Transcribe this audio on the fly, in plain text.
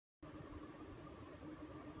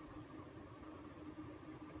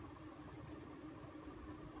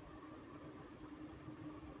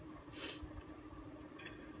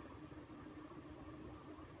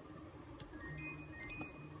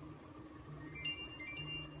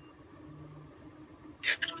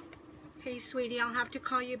Hey, sweetie, I'll have to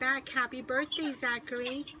call you back. Happy birthday,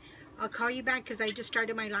 Zachary. I'll call you back because I just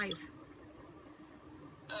started my live.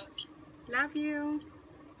 Okay. Love you.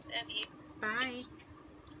 Love you. Bye.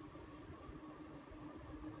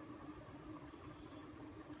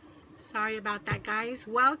 Sorry about that, guys.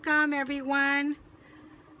 Welcome, everyone.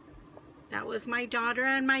 That was my daughter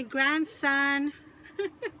and my grandson.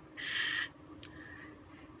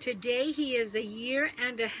 Today, he is 1.5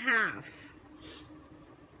 years.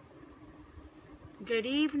 Good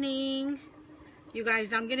evening. You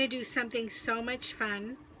guys, I'm going to do something so much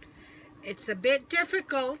fun. It's a bit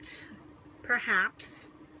difficult,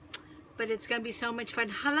 perhaps, but it's going to be so much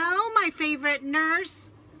fun. Hello, my favorite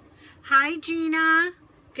nurse. Hi, Gina.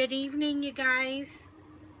 Good evening, you guys.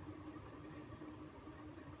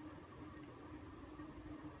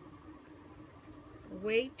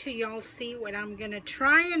 Wait till y'all see what I'm going to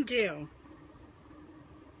try and do.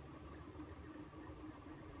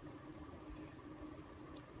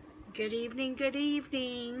 Good evening, good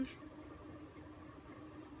evening.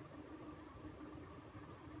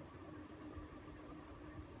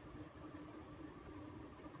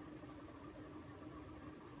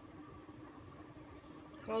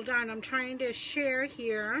 Hold on, I'm trying to share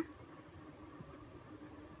here.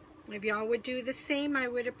 If y'all would do the same, I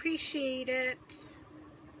would appreciate it.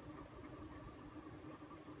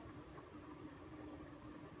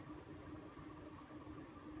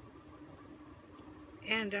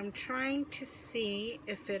 And I'm trying to see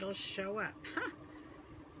if it'll show up. Huh.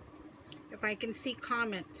 If I can see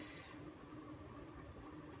comments.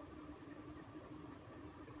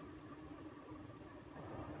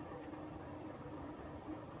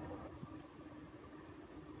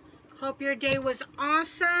 Hope your day was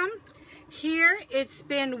awesome. Here, it's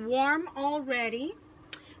been warm already.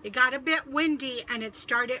 It got a bit windy and it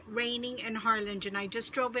started raining in Harlingen. I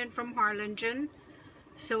just drove in from Harlingen.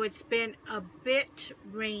 So it's been a bit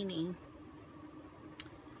rainy.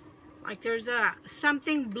 Like there's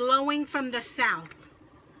something blowing from the south.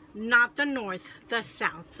 Not the north, the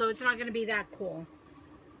south. So it's not going to be that cool.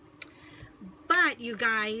 But you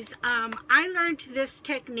guys, I learned this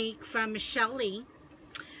technique from Michelle Lee.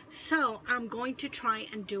 So I'm going to try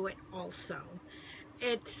and do it also.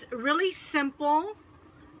 It's really simple,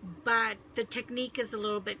 but the technique is a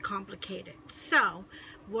little bit complicated. So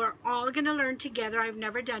we're all going to learn together. I've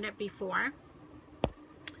never done it before.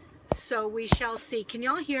 So we shall see. Can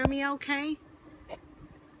y'all hear me okay?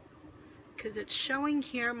 Because it's showing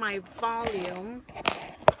here my volume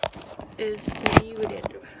is muted.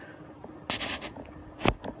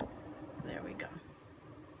 There we go.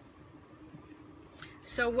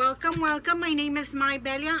 So welcome, welcome. My name is Mai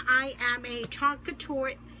Belia. I am a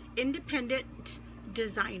Couture independent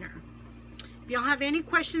designer. If y'all have any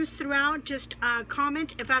questions throughout, just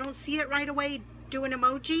comment. If I don't see it right away, do an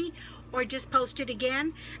emoji or just post it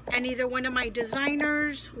again. And either one of my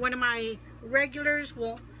designers, one of my regulars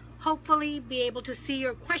will hopefully be able to see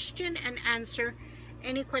your question and answer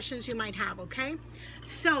any questions you might have, okay?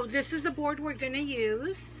 So this is the board we're going to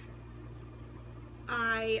use.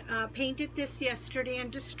 I painted this yesterday and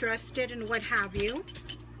distressed it and what have you.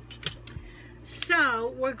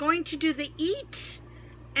 So we're going to do the eat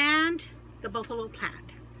and the buffalo plaid.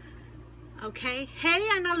 Okay. Hey,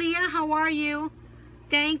 Analia, how are you?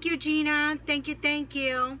 Thank you, Gina. Thank you, thank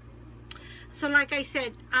you. So like I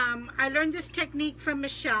said, I learned this technique from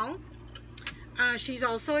Michelle. She's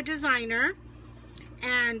also a designer.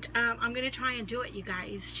 And I'm going to try and do it, you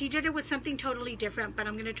guys. She did it with something totally different, but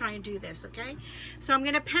I'm going to try and do this, okay? So I'm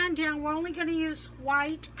going to pan down. We're only going to use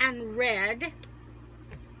white and red.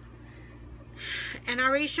 And I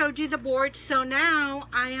already showed you the board. So now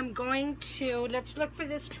I am going to, let's look for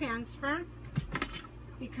this transfer.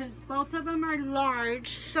 Because both of them are large.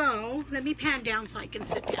 So let me pan down so I can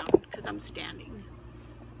sit down because I'm standing.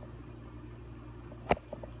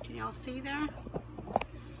 Can y'all see there?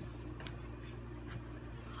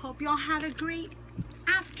 Hope y'all had a great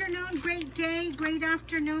afternoon, great day, great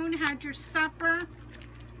afternoon. Had your supper.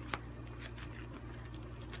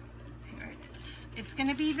 Here it is. It's going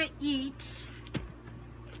to be the eat.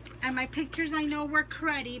 And my pictures I know were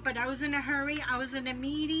cruddy, but I was in a hurry. I was in a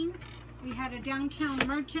meeting. We had a downtown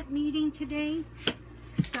merchant meeting today.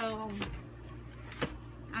 So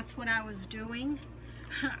that's what I was doing.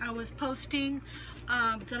 I was posting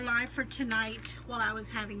the live for tonight while I was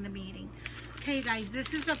having the meeting. Okay, guys,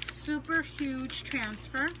 this is a super huge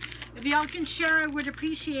transfer. If y'all can share, I would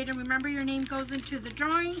appreciate it. Remember, your name goes into the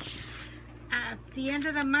drawing. At the end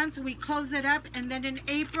of the month, we close it up, and then in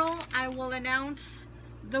April, I will announce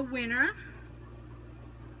the winner.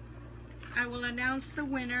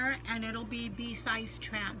 And it'll be B-size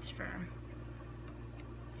transfer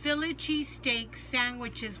Philly cheesesteak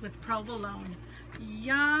sandwiches with provolone.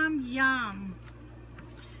 Yum, yum.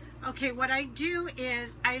 Okay, what I do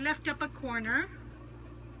is I lift up a corner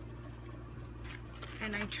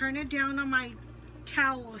and I turn it down on my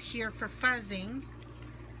towel here for fuzzing,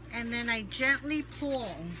 and then I gently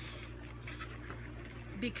pull,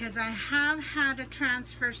 because I have had a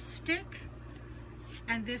transfer stick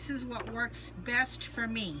and this is what works best for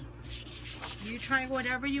me. You try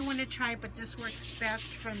whatever you want to try, but this works best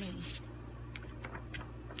for me.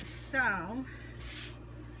 So,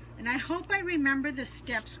 and I hope I remember the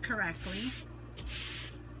steps correctly,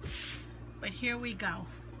 but here we go.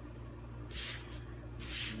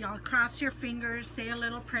 Y'all cross your fingers, say a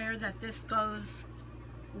little prayer that this goes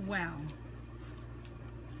well.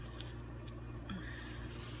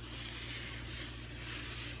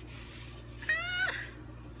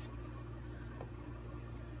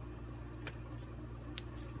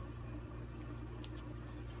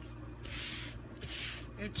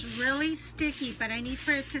 It's really sticky, but I need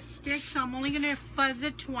for it to stick, so I'm only going to fuzz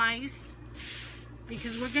it twice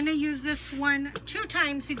because we're going to use this one 2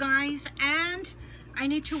 times, you guys, and I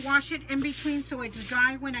need to wash it in between so it's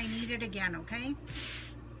dry when I need it again, okay?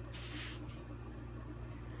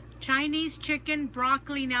 Chinese chicken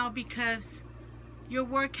broccoli now, because your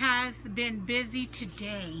work has been busy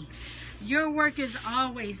today. Your work is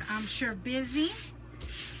always, I'm sure, busy.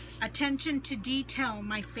 Attention to detail,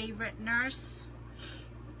 my favorite nurse.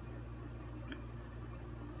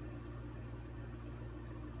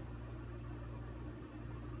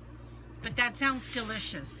 But that sounds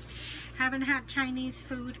delicious. Haven't had Chinese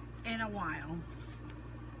food in a while.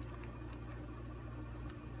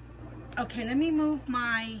 Okay, let me move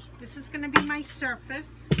my, this is going to be my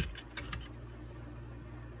surface.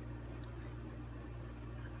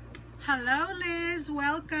 Hello, Liz,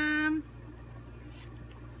 welcome.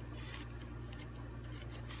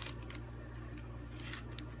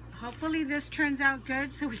 Hopefully this turns out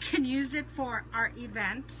good so we can use it for our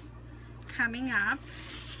event coming up.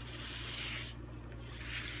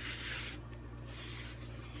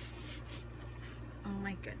 Oh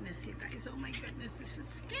my goodness, you guys. Oh my goodness, this is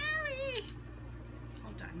scary.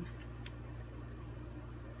 Hold on.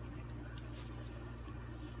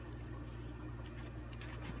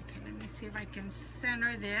 Okay, let me see if I can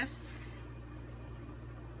center this.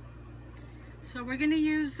 So we're going to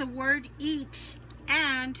use the word eat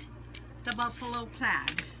and the buffalo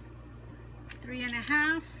plaid.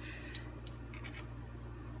 3.5.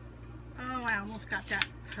 Oh, I almost got that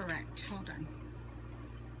correct. Hold on.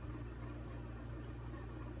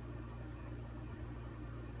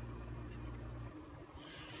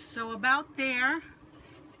 So about there.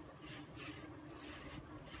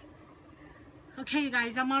 Okay, you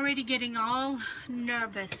guys, I'm already getting all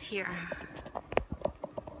nervous here.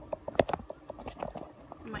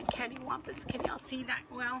 My cattywampus, can y'all see that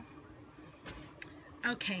well?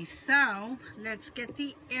 Okay, so let's get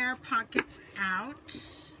the air pockets out.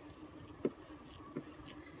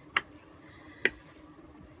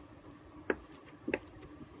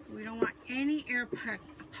 We don't want any air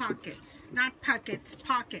pockets, not pockets,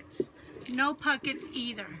 pockets. No pockets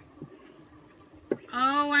either.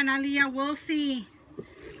 Oh, Analia, we'll see.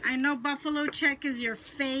 I know buffalo check is your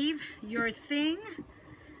fave, your thing,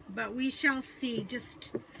 but we shall see.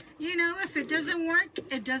 Just, you know, if it doesn't work,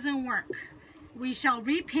 it doesn't work. We shall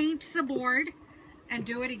repaint the board and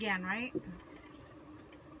do it again, right?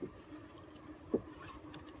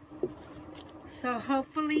 So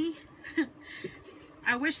hopefully,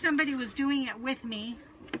 I wish somebody was doing it with me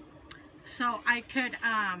so I could,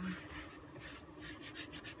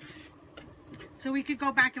 so we could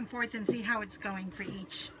go back and forth and see how it's going for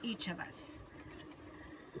each of us.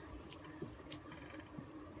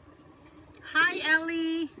 Hi,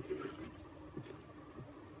 Ellie.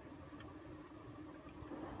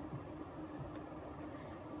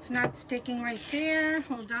 It's not sticking right there.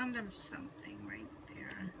 Hold on, there's something right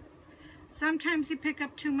there. Sometimes you pick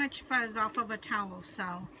up too much fuzz off of a towel,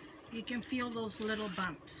 so you can feel those little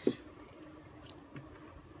bumps.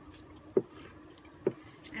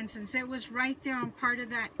 And since it was right there on part of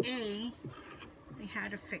that A, we had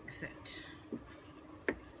to fix it.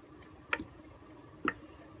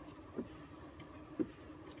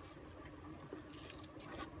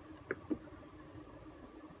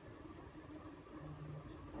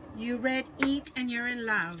 You read eat and you're in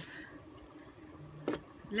love.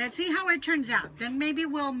 Let's see how it turns out. Then maybe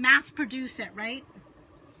we'll mass produce it, right?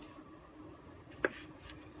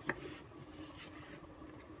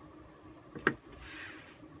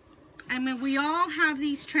 I mean, we all have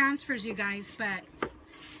these transfers, you guys, but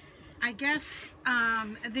I guess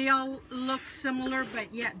they all look similar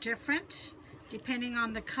but yet different. depending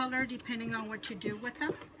on the color, depending on what you do with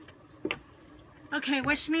them. Okay,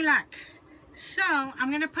 wish me luck. So I'm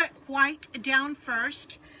going to put white down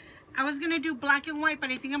first. I was going to do black and white, but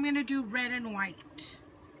I think I'm going to do red and white.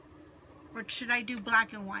 Or should I do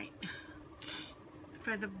black and white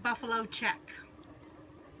for the buffalo check?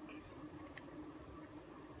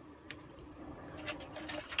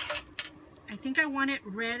 I think I want it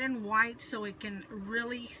red and white so it can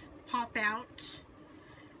really pop out.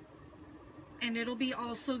 And it'll be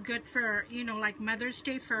also good for, you know, like Mother's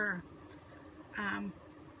Day for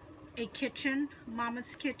a kitchen,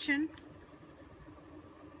 Mama's kitchen.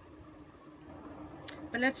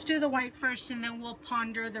 But let's do the white first and then we'll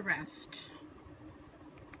ponder the rest.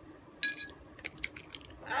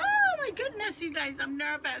 Oh my goodness, you guys, I'm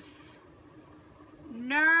nervous.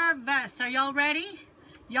 Nervous. Are y'all ready?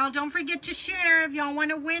 Y'all don't forget to share if y'all want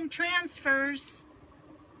to win transfers.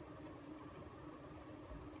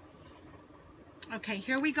 Okay,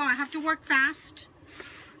 here we go. I have to work fast.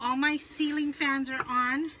 All my ceiling fans are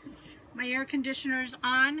on. My air conditioner is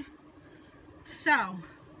on. So,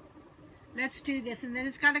 let's do this. And then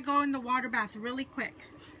it's got to go in the water bath really quick.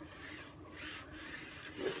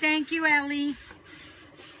 Thank you, Ellie.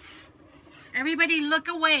 Everybody look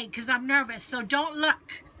away because I'm nervous. So don't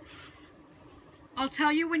look. I'll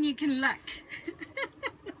tell you when you can look.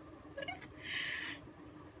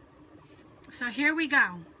 So here we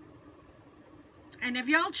go. And if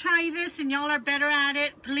y'all try this and y'all are better at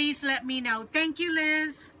it, please let me know. Thank you,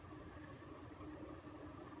 Liz.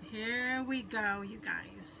 Here we go, you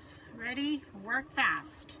guys. Ready? Work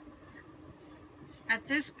fast. At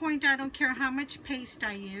this point, I don't care how much paste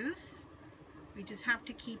I use. We just have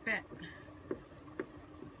to keep it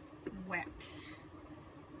wet,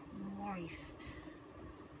 moist.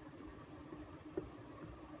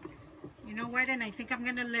 You know what? And I think I'm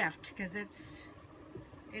gonna lift because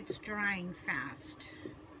it's drying fast.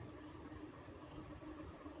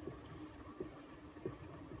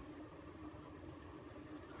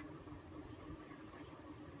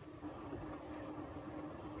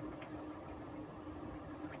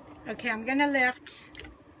 Okay, I'm gonna lift.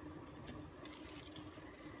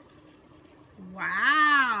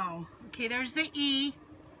 Wow. Okay, there's the E.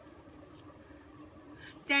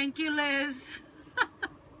 Thank you, Liz.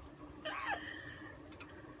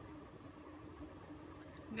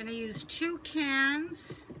 I'm gonna use 2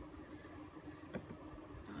 cans. Oh,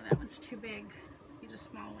 that one's too big. Need a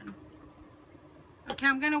small one. Okay,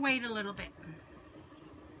 I'm gonna wait a little bit.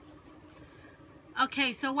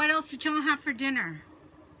 Okay, so what else did y'all have for dinner?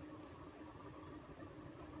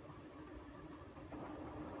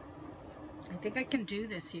 I think I can do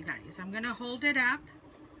this, you guys. I'm gonna hold it up,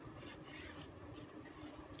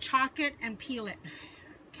 chalk it, and peel it.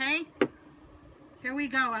 Okay? Here we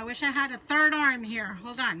go. I wish I had a third arm here.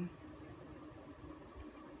 Hold on.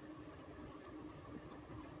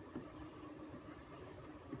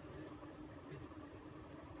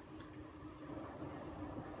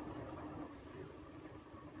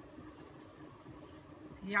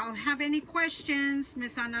 Y'all have any questions?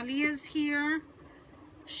 Miss Analia's here.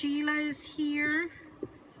 Sheila is here.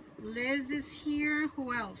 Liz is here.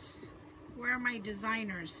 Who else? Where are my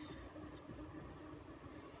designers?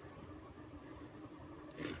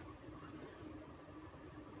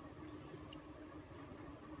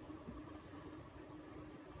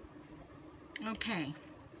 Okay,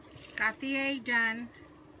 got the A done.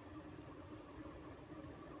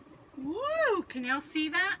 Woo! Can y'all see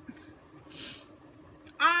that?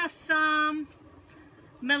 Awesome.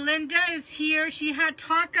 Melinda is here. She had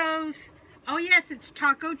tacos. Oh yes, it's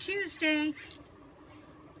Taco Tuesday.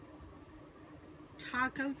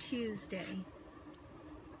 Taco Tuesday.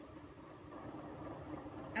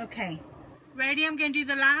 Okay, ready? I'm going to do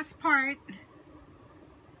the last part.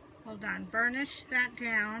 Hold on, burnish that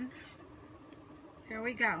down. Here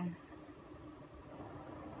we go.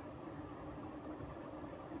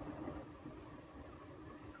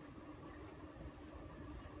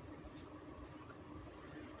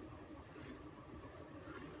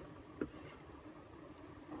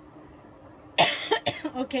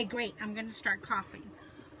 Okay, great. I'm going to start coughing.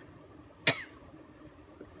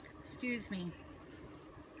 Excuse me.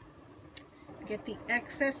 Get the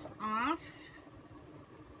excess off.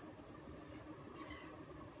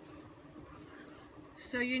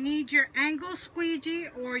 So you need your angle squeegee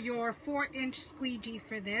or your 4-inch squeegee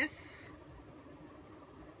for this.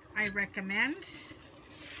 I recommend.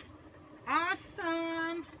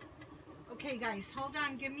 Awesome. Okay guys, hold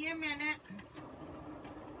on, give me a minute.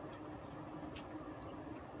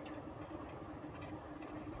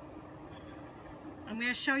 I'm going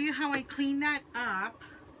to show you how I clean that up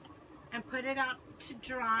and put it up to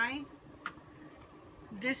dry.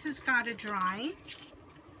 This has got to dry.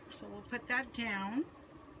 So we'll put that down.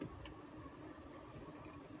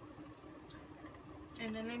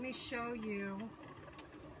 And then let me show you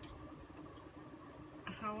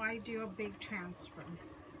how I do a big transfer.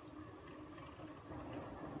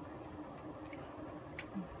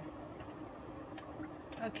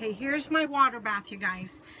 Okay, here's my water bath, you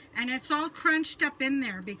guys. And it's all crunched up in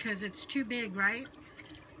there because it's too big, right?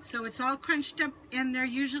 So it's all crunched up in there.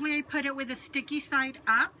 Usually I put it with a sticky side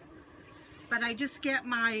up. But I just get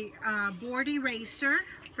my board eraser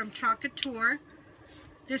from Couture.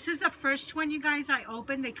 This is the first one, you guys, I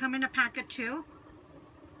opened. They come in a pack of 2.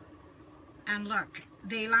 And look,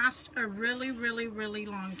 they last a really, really, really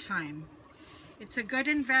long time. It's a good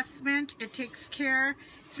investment. It takes care.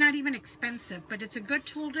 It's not even expensive, but it's a good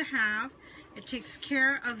tool to have. It takes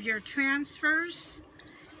care of your transfers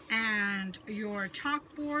and your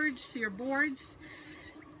chalkboards, your boards.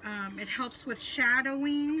 It helps with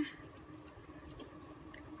shadowing.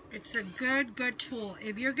 It's a good tool.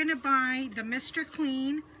 If you're going to buy the Mr.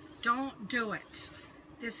 Clean, don't do it.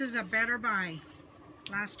 This is a better buy.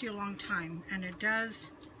 Lasts you a long time, and it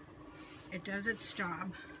does its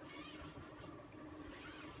job.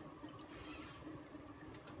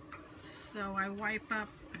 So I wipe up,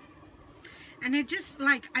 and it just,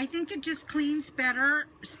 like, I think it just cleans better,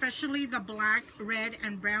 especially the black, red,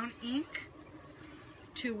 and brown ink,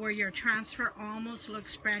 to where your transfer almost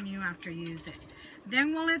looks brand new after you use it.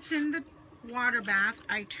 Then while it's in the water bath,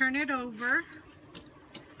 I turn it over.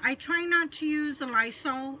 I try not to use the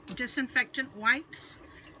Lysol disinfectant wipes.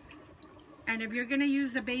 And if you're going to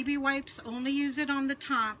use the baby wipes, only use it on the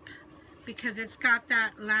top because it's got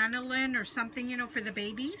that lanolin or something, you know, for the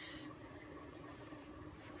babies.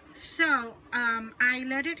 So, I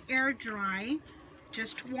let it air dry,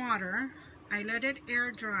 just water. I let it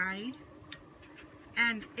air dry.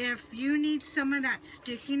 And if you need some of that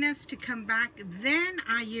stickiness to come back, then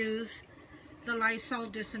I use the Lysol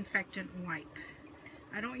disinfectant wipe.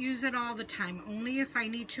 I don't use it all the time, only if I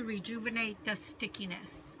need to rejuvenate the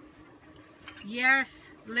stickiness. Yes,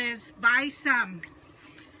 Liz, buy some.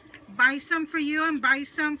 Buy some for you and buy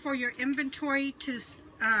some for your inventory to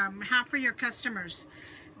have for your customers,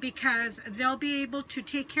 because they'll be able to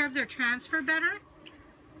take care of their transfer better.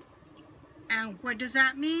 And what does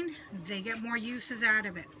that mean? They get more uses out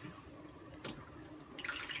of it.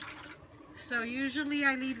 So usually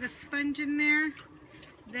I leave the sponge in there.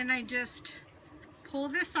 Then I just pull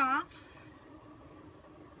this off.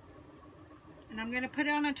 And I'm going to put it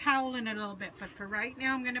on a towel in a little bit. But for right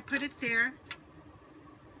now, I'm going to put it there.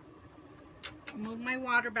 Move my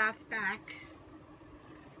water bath back.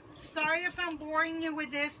 Sorry if I'm boring you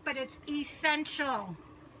with this, but it's essential.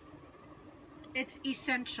 It's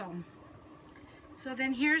essential. So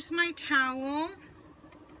then here's my towel.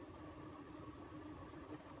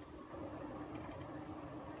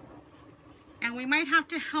 And we might have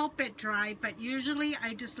to help it dry, but usually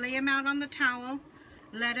I just lay them out on the towel,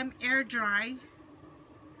 let them air dry.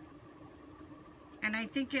 And I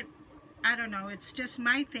think I don't know, it's just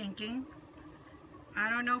my thinking.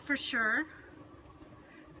 I don't know for sure,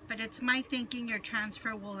 but it's my thinking your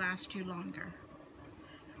transfer will last you longer.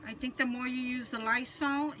 I think the more you use the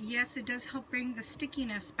Lysol, yes, it does help bring the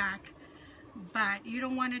stickiness back, but you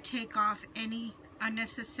don't want to take off any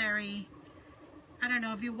unnecessary, I don't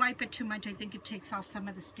know, if you wipe it too much, I think it takes off some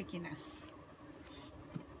of the stickiness.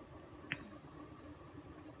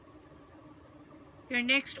 Your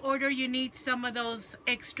next order, you need some of those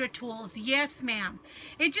extra tools. Yes, ma'am.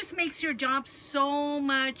 It just makes your job so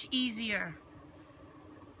much easier.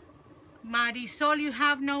 Marisol, you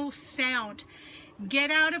have no sound.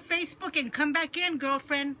 Get out of Facebook and come back in,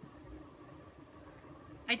 girlfriend.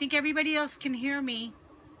 I think everybody else can hear me.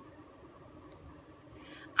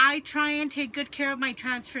 I try and take good care of my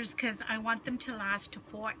transfers because I want them to last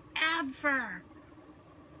forever.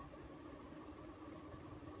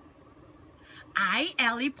 Ay,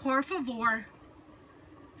 Ellie, por favor.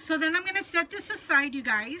 So then I'm going to set this aside, you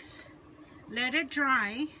guys. Let it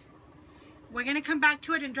dry. We're going to come back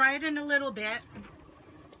to it and dry it in a little bit.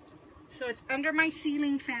 So it's under my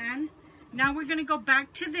ceiling fan. Now we're going to go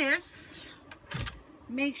back to this.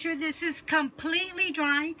 Make sure this is completely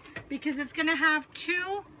dry because it's going to have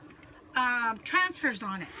 2 transfers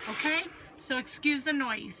on it, okay? So excuse the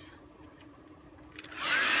noise.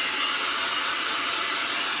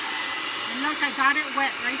 And look, I got it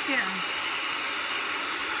wet right there.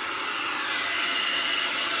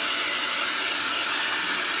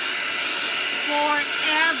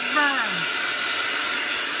 Forever.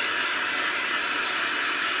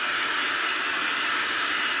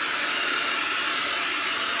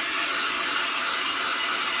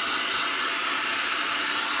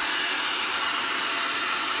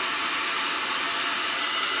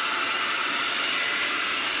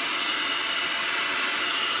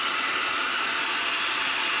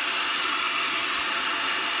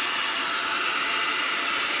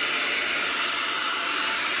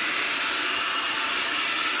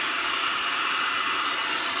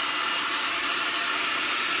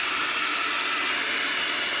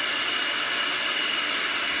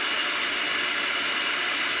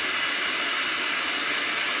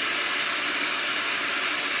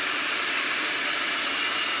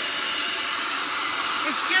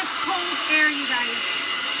 It's just cold air, you guys.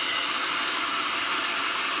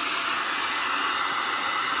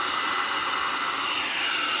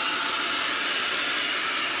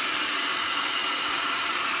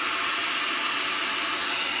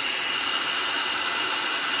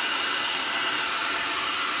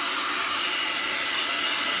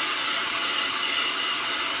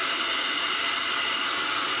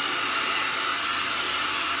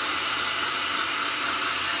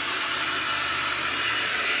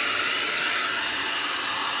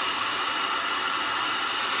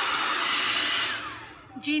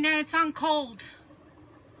 Gina, it's on cold.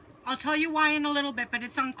 I'll tell you why in a little bit, but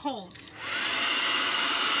it's on cold.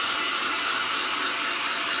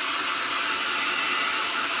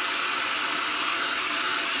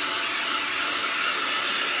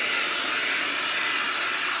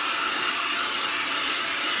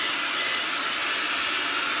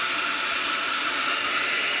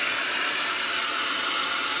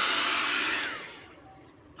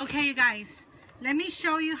 Okay, you guys, let me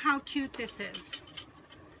show you how cute this is.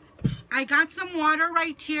 I got some water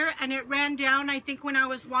right here and it ran down, I think, when I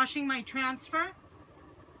was washing my transfer.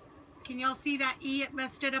 Can y'all see that E? It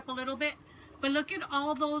messed it up a little bit. But look at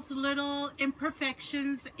all those little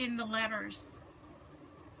imperfections in the letters.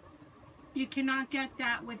 You cannot get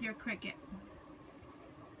that with your Cricut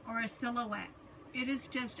or a silhouette. It is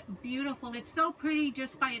just beautiful. It's so pretty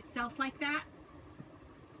just by itself like that.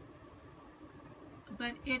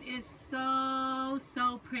 But it is so,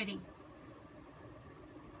 so pretty.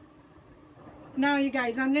 Now, you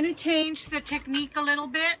guys, I'm going to change the technique a little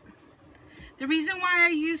bit. The reason why I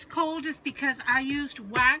use cold is because I used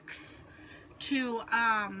wax to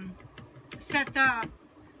set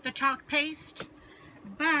the chalk paste.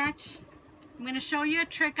 But I'm going to show you a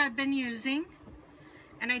trick I've been using.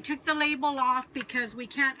 And I took the label off because we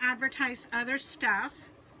can't advertise other stuff.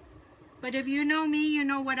 But if you know me, you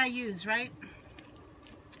know what I use, right?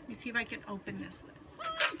 Let me see if I can open this with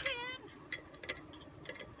something.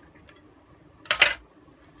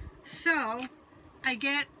 So, I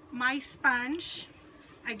get my sponge,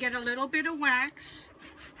 I get a little bit of wax,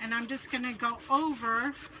 and I'm just going to go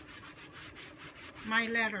over my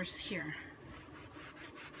letters here.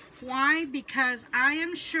 Why? Because I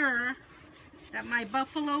am sure that my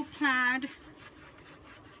buffalo plaid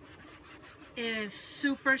is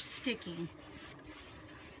super sticky.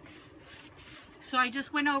 So I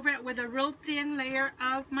just went over it with a real thin layer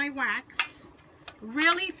of my wax.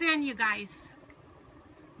 Really thin, you guys.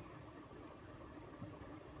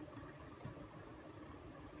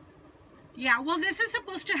 Yeah, well, this is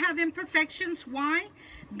supposed to have imperfections. Why?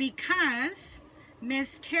 Because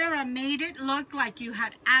Miss Tara made it look like you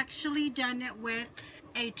had actually done it with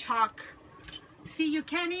a chalk. See, you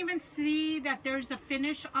can't even see that there's a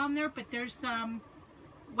finish on there, but there's some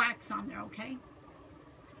wax on there, okay?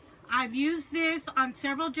 I've used this on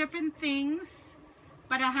several different things,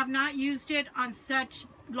 but I have not used it on such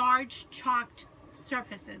large chalked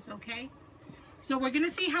surfaces, okay? So we're going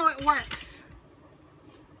to see how it works.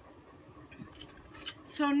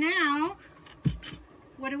 So now,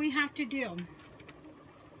 what do we have to do?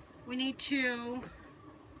 We need to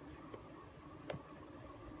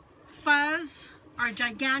fuzz our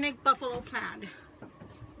gigantic buffalo plaid.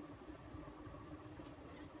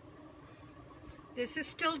 This is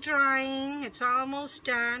still drying. It's almost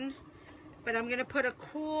done. But I'm going to put a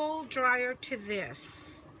cool dryer to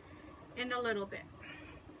this in a little bit,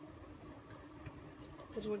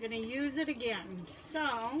 because we're going to use it again.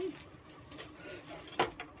 So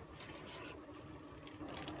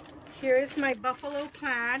here's my buffalo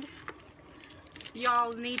plaid.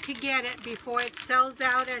 Y'all need to get it before it sells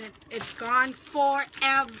out and it's gone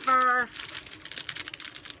forever.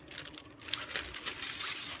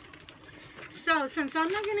 So since I'm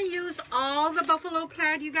not going to use all the buffalo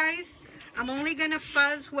plaid, you guys, I'm only going to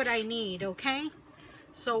fuzz what I need, okay?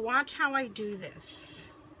 So watch how I do this.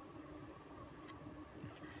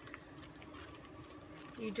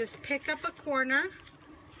 You just pick up a corner,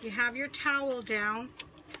 you have your towel down,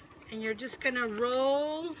 and you're just going to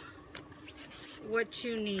roll what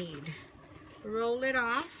you need. Roll it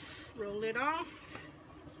off, roll it off.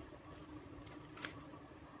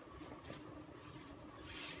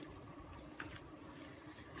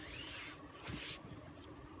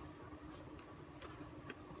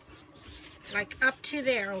 Like up to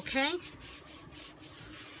there, okay?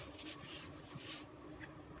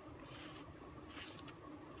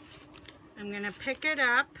 I'm going to pick it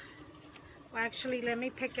up. Well, actually, let me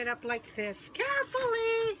pick it up like this.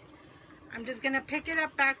 Carefully! I'm just going to pick it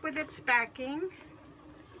up back with its backing.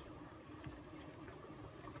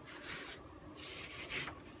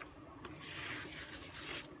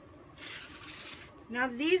 Now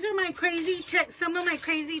these are my crazy some of my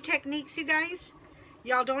crazy techniques, you guys.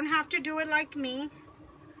 Y'all don't have to do it like me.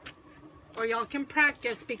 Or y'all can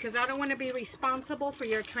practice, because I don't want to be responsible for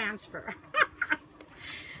your transfer.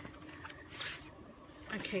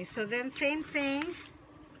 Okay, so then same thing.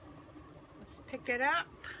 Let's pick it up.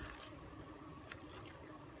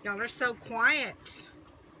 Y'all are so quiet,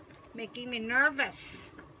 making me nervous.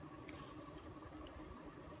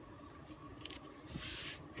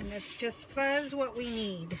 And let's just fuzz what we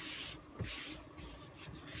need.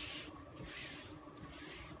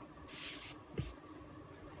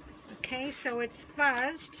 Okay, so it's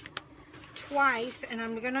fuzzed twice, and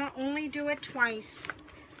I'm gonna only do it twice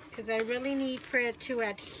because I really need for it to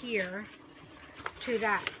adhere to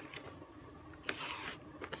that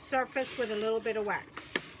surface with a little bit of wax.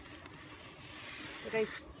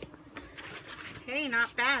 Hey,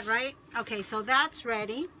 not bad, right? Okay, so that's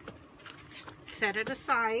ready. Set it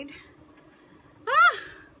aside.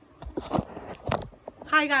 Ah!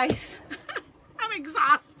 Hi guys. I'm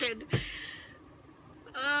exhausted.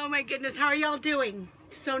 Oh my goodness, how are y'all doing?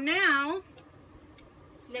 So now,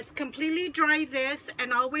 let's completely dry this,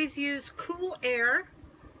 and always use cool air.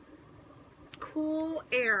 Cool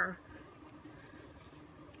air.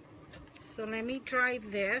 So let me dry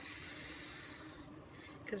this,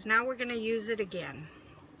 because now we're going to use it again.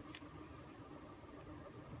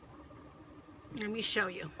 Let me show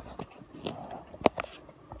you.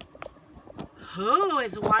 Who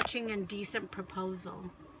is watching Indecent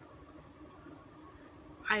Proposal?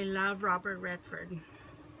 I love Robert Redford.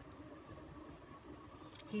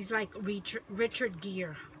 He's like Richard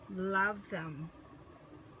Gere. Love them.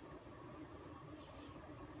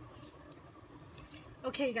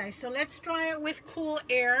 Okay guys, so let's dry it with cool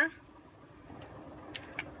air.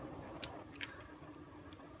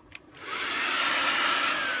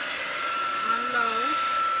 On low.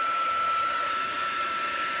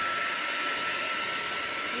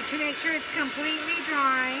 Need to make sure it's completely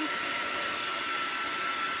dry.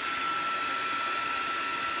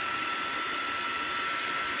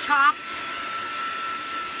 Chopped.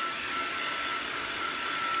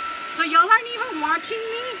 So y'all aren't even watching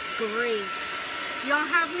me? Great. Y'all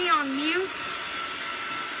have me on mute?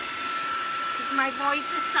 Because my voice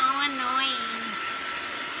is so annoying.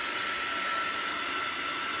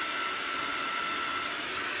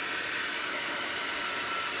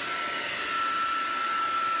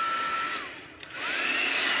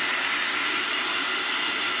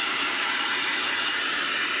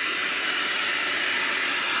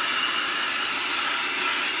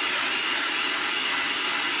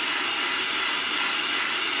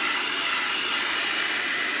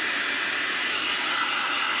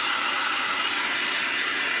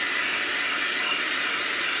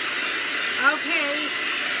 Okay,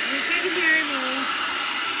 you can hear me.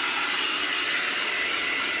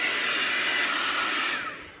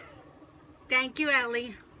 Thank you,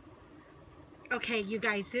 Ellie. Okay, you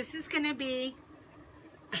guys, this is going to be...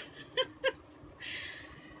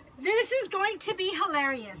 this is going to be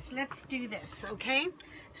hilarious. Let's do this, okay?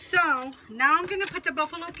 So, now I'm going to put the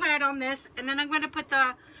buffalo plaid on this, and then I'm going to put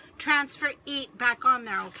the transfer eat back on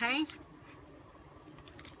there, okay?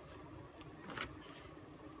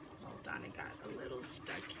 I got a little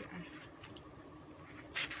stuck here.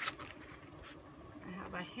 I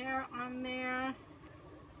have a hair on there.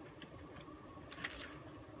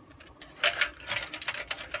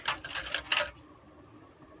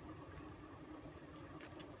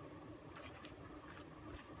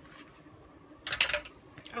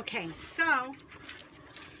 Okay, so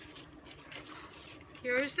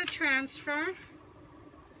here's the transfer.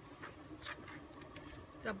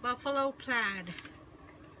 The buffalo plaid.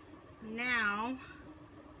 Now,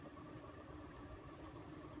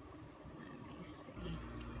 let me see,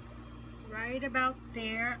 right about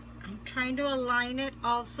there. I'm trying to align it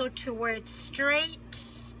also to where it's straight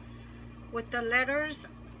with the letters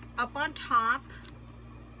up on top.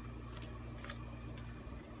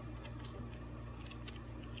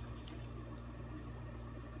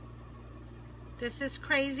 This is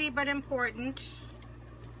crazy but important.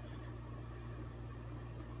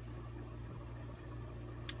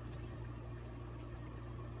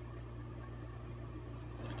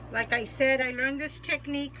 Like I said, I learned this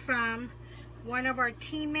technique from one of our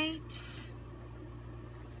teammates.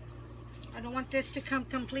 I don't want this to come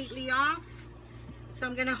completely off. So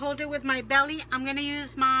I'm going to hold it with my belly. I'm going to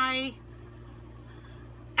use my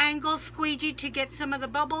angle squeegee to get some of the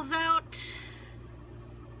bubbles out.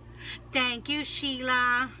 Thank you,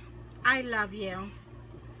 Sheila. I love you.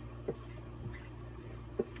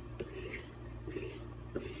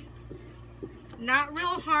 Not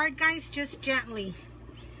real hard, guys, just gently.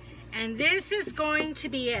 And this is going to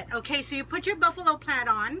be it. Okay, so you put your buffalo plaid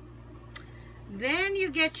on. Then you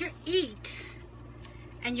get your eat.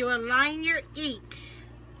 And you align your eat.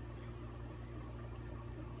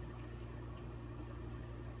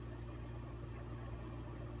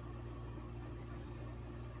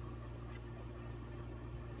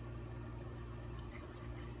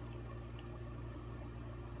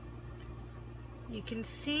 You can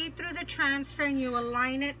see through the transfer and you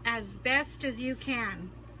align it as best as you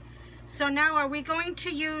can. So now are we going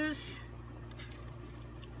to use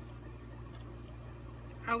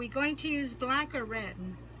black or red?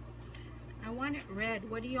 I want it red.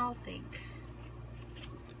 What do y'all think?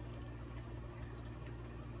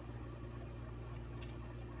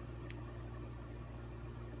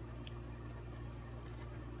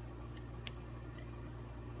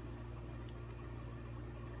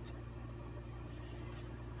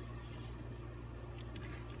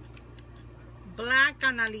 Black,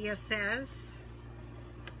 Analia says.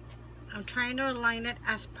 I'm trying to align it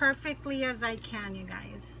as perfectly as I can, you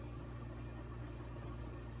guys.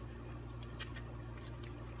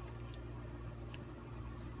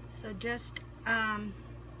 So just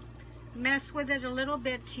mess with it a little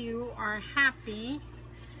bit till you are happy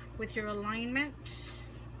with your alignment.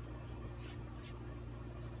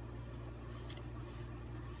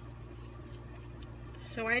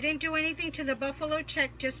 So I didn't do anything to the buffalo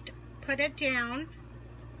check, just put it down.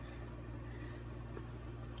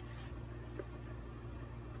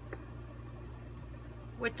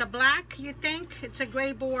 With the black, you think? It's a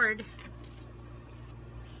gray board.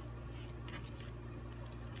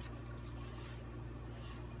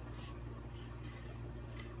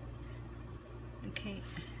 Okay.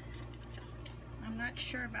 I'm not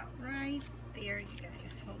sure about right there, you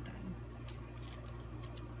guys. Hold on.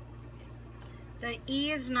 The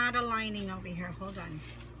E is not aligning over here. Hold on.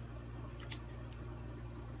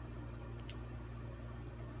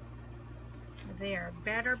 There.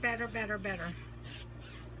 Better, better, better, better.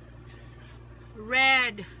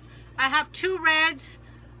 Red. I have two reds,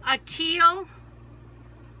 a teal,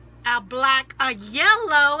 a black, a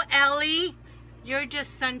yellow. Ellie, you're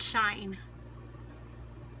just sunshine.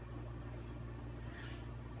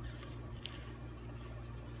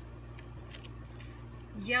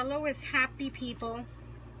 Yellow is happy, people.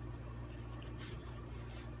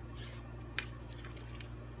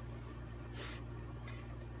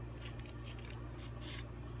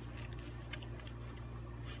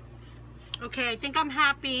 Okay, I think I'm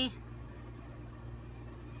happy.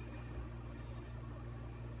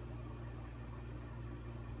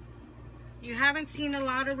 You haven't seen a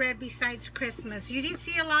lot of red besides Christmas. You didn't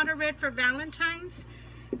see a lot of red for Valentine's?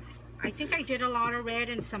 I think I did a lot of red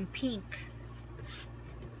and some pink.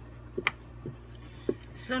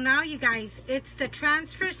 So now, you guys, it's the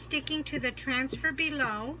transfer sticking to the transfer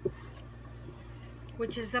below,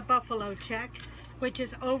 which is the buffalo check, which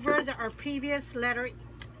is over our previous letters.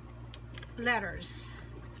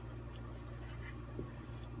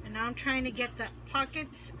 And now I'm trying to get the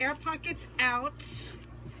pockets, air pockets out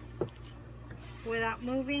without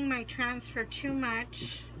moving my transfer too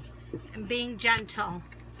much and being gentle.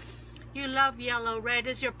 You love yellow. Red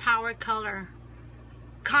is your power color.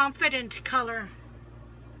 Confident color.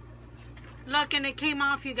 Look, and it came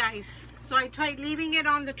off, you guys. So I tried leaving it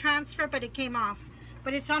on the transfer, but it came off.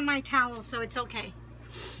 But it's on my towel, so it's okay.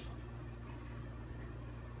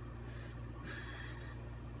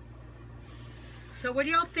 So what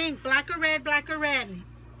do y'all think? Black or red, black or red?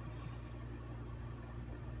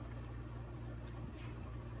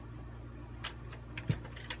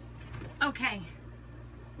 Okay.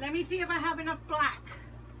 Let me see if I have enough black.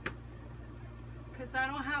 Because I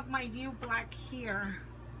don't have my new black here.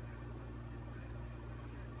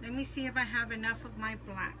 Let me see if I have enough of my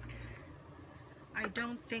black. I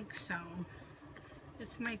don't think so.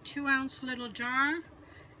 It's my 2-ounce little jar.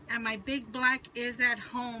 And my big black is at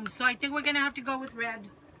home. So I think we're going to have to go with red.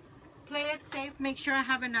 Play it safe. Make sure I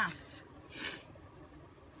have enough.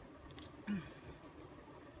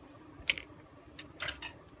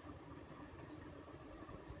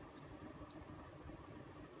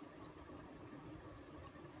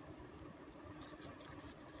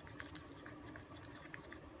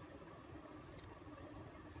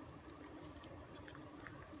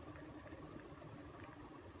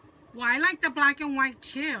 Well, I like the black and white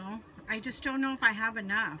too. I just don't know if I have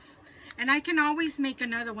enough. And I can always make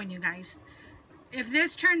another one, you guys. If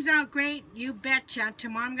this turns out great, you betcha.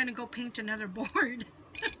 Tomorrow I'm going to go paint another board.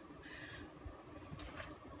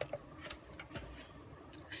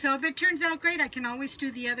 So if it turns out great, I can always do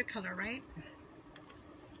the other color, right?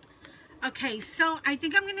 Okay, so I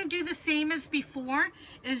think I'm going to do the same as before,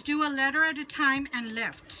 is do a letter at a time and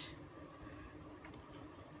lift.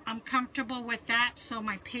 I'm comfortable with that so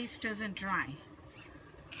my paste doesn't dry.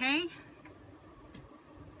 Okay?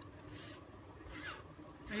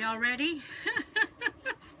 Are y'all ready?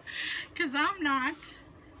 Because I'm not.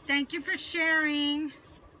 Thank you for sharing.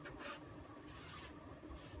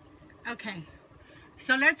 Okay,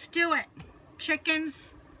 so let's do it.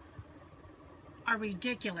 Chickens are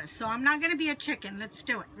ridiculous, so I'm not going to be a chicken. Let's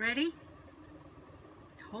do it. Ready?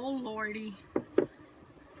 Oh, Lordy.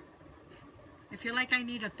 I feel like I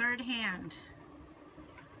need a third hand.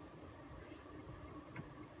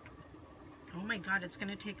 Oh my God, it's going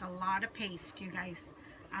to take a lot of paste, you guys.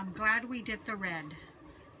 I'm glad we did the red.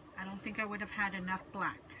 I don't think I would have had enough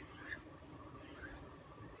black.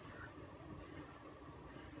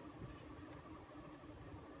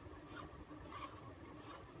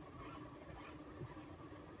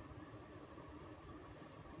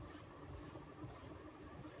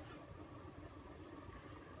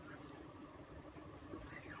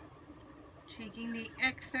 Taking the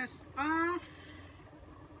excess off.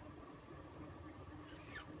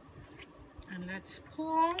 And let's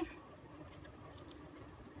pull.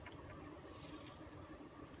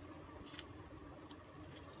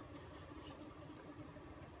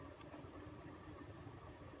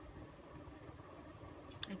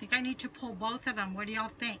 I think I need to pull both of them. What do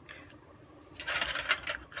y'all think?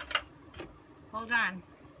 Hold on.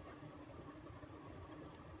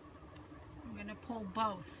 I'm going to pull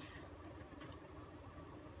both.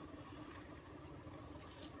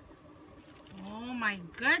 Oh my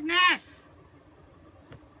goodness!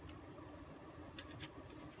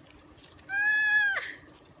 Ah!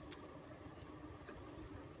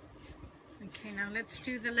 Okay, now let's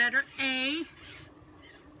do the letter A.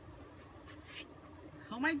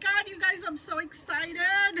 Oh my God, you guys, I'm so excited!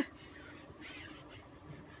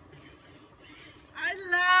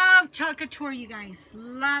 I love Couture, you guys.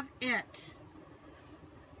 Love it.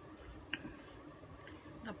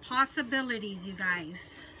 The possibilities, you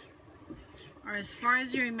guys, are as far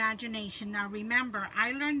as your imagination. Now remember,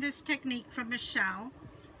 I learned this technique from Michelle.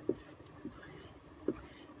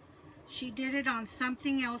 She did it on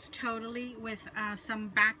something else totally with some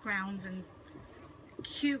backgrounds and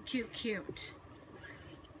cute, cute, cute.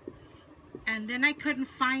 And then I couldn't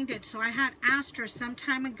find it, so I had asked her some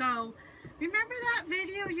time ago, remember that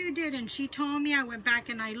video you did? And she told me. I went back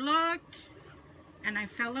and I looked, and I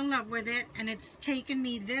fell in love with it, and it's taken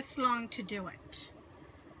me this long to do it.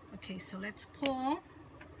 Okay, so let's pull.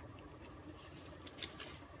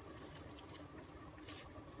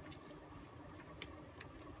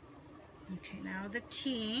 Okay, now the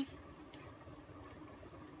T.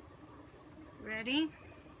 Ready?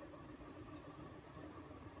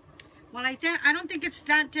 Well, I don't think it's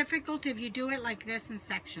that difficult if you do it like this in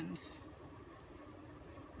sections.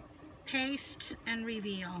 Paste and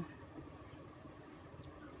reveal.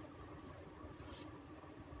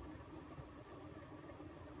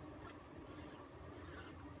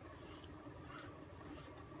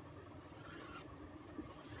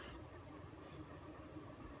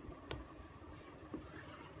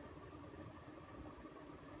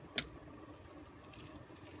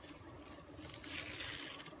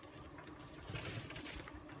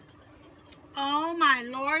 Oh my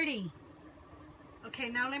Lordy. Okay,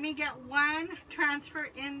 now let me get one transfer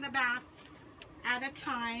in the back at a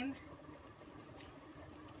time.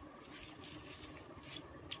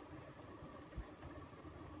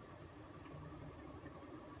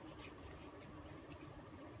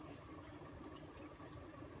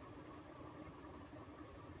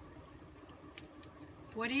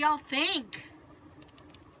 What do y'all think?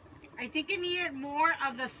 I think I needed more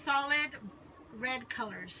of the solid red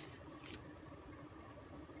colors.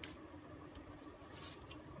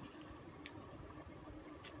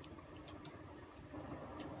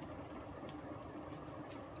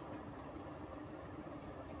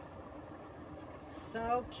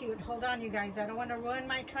 So cute. Hold on, you guys. I don't want to ruin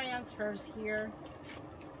my transfers here.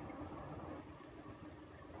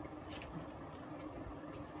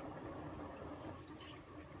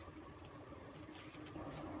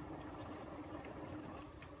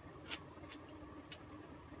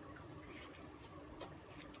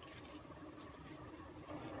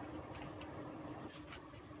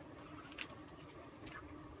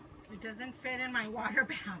 It doesn't fit in my water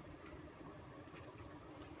bath.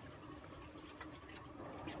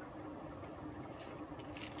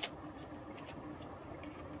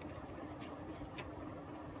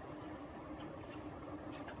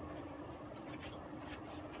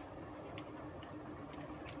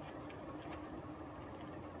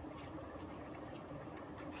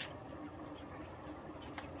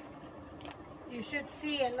 You should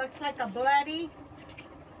see, it looks like a bloody,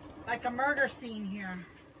 like a murder scene here.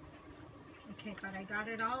 Okay, but I got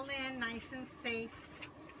it all in nice and safe.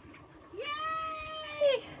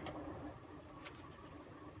 Yay!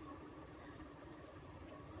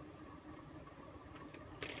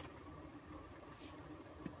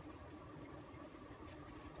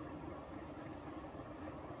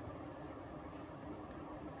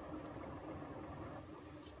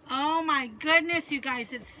 Oh my goodness, you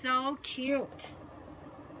guys, it's so cute.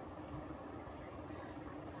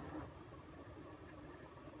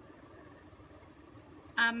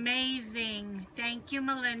 Amazing. Thank you,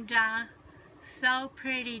 Melinda. So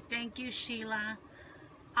pretty. Thank you, Sheila.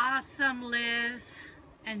 Awesome, Liz.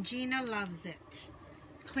 And Gina loves it.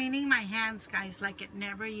 Cleaning my hands, guys, like it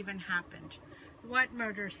never even happened. What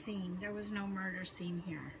murder scene? There was no murder scene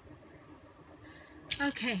here.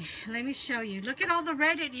 Okay, let me show you. Look at all the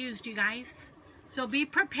red it used, you guys. So be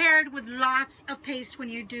prepared with lots of paste when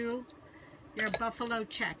you do your buffalo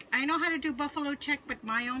check. I know how to do buffalo check, but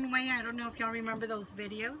my own way. I don't know if y'all remember those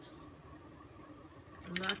videos.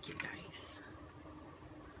 Look, you guys.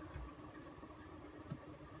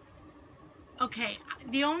 Okay,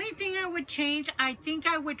 the only thing I would change, I think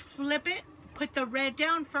I would flip it, put the red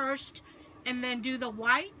down first, and then do the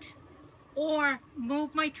white. Or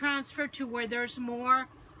move my transfer to where there's more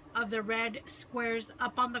of the red squares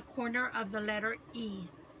up on the corner of the letter E.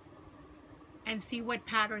 And see what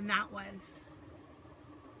pattern that was.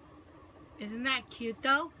 Isn't that cute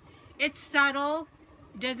though? It's subtle.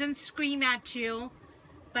 It doesn't scream at you.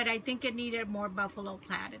 But I think it needed more buffalo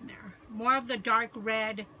plaid in there. More of the dark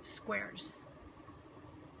red squares.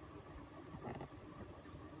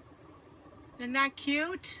 Isn't that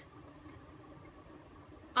cute?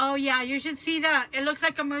 Oh yeah, you should see it looks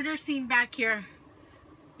like a murder scene back here.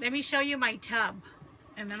 Let me show you my tub,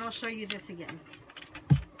 and then I'll show you this again.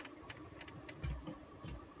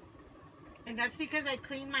 And that's because I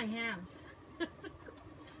cleaned my hands.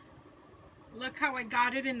 Look how I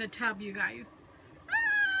got it in the tub, you guys.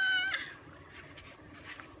 Ah!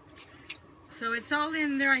 So it's all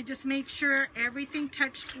in there. I just make sure everything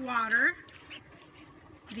touched water.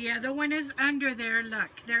 The other one is under there.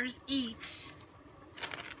 Look, there's eat.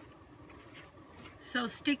 So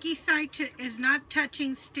sticky side is not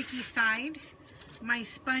touching sticky side. My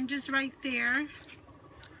sponge is right there.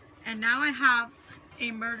 And now I have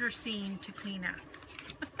a murder scene to clean up.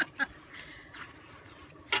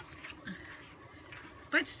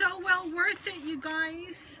 But so well worth it, you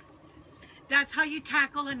guys. That's how you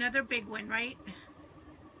tackle another big one, right?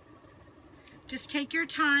 Just take your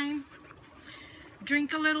time.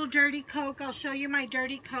 Drink a little dirty Coke. I'll show you my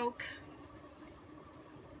dirty Coke.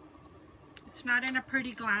 It's not in a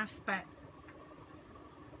pretty glass, but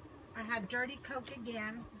I had dirty Coke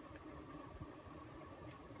again.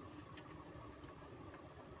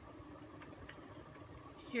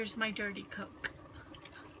 Here's my dirty Coke.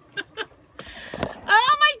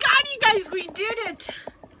 Oh my God, you guys, we did it.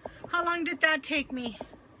 How long did that take me?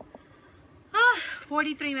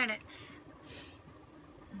 43 minutes.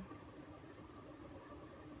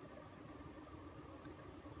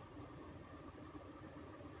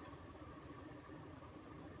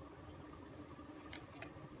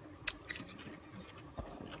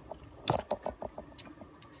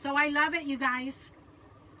 So I love it, you guys.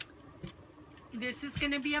 This is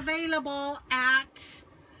going to be available at,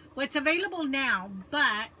 well, it's available now,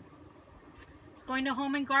 but it's going to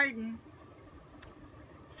Home and Garden.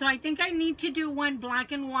 So I think I need to do one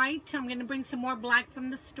black and white. I'm going to bring some more black from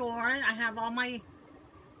the store. I have all my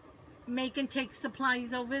make and take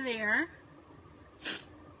supplies over there.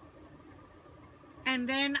 And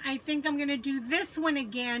then I think I'm going to do this one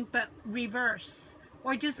again, but reverse.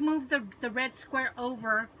 Or just move the red square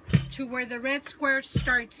over to where the red square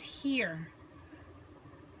starts here.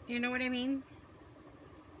 You know what I mean?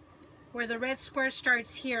 Where the red square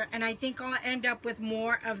starts here. And I think I'll end up with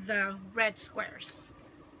more of the red squares.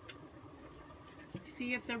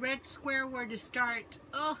 See, if the red square were to start,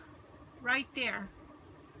 right there,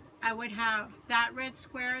 I would have that red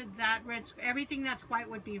square, everything that's white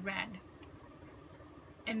would be red.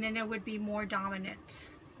 And then it would be more dominant.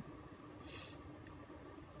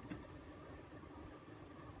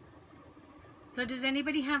 So does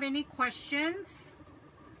anybody have any questions?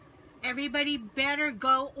 Everybody better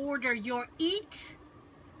go order your Eat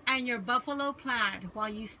and your Buffalo Plaid while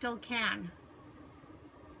you still can.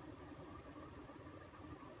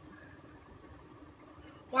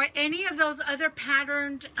 Or any of those other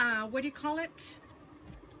patterned, what do you call it?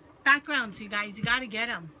 Backgrounds, you guys. You got to get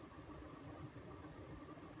them.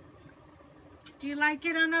 Do you like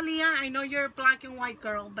it, Analia? I know you're a black and white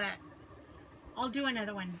girl, but I'll do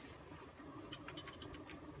another one.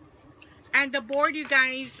 And the board, you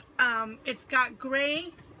guys, it's got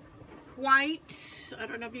gray, white, I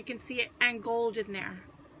don't know if you can see it, and gold in there.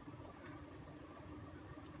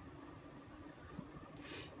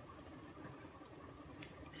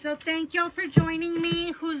 So thank y'all for joining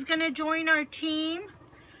me. Who's gonna join our team?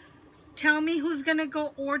 Tell me who's gonna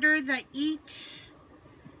go order the Eat.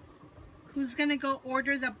 Who's gonna go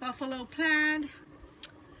order the Buffalo Plaid?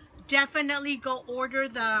 Definitely go order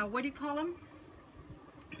the, what do you call them?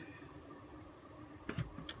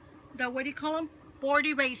 The, what do you call them? Board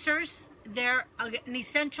erasers. They're an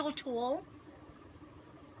essential tool.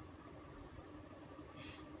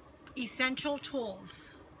 Essential tools.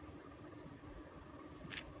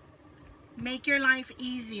 Make your life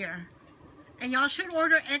easier. And y'all should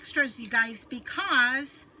order extras, you guys,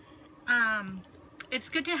 because it's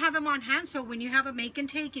good to have them on hand, so when you have a make and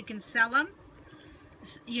take, you can sell them.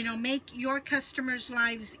 You know, make your customers'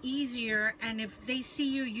 lives easier, and if they see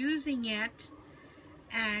you using it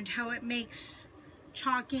and how it makes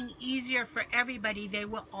chalking easier for everybody, they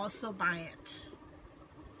will also buy it.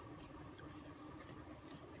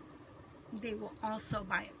 They will also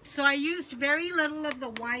buy it. So I used very little of the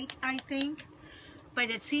white, I think, but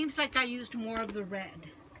it seems like I used more of the red.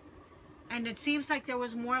 And it seems like there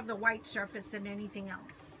was more of the white surface than anything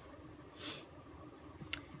else.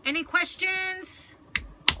 Any questions?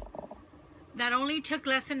 That only took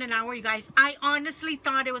less than an hour, you guys. I honestly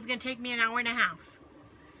thought it was going to take me an hour and a half.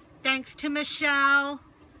 Thanks to Michelle.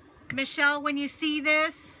 Michelle, when you see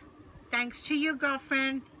this, thanks to you,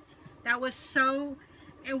 girlfriend. That was so...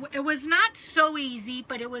 It was not so easy,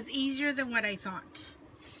 but it was easier than what I thought.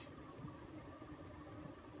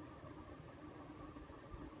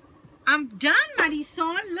 I'm done,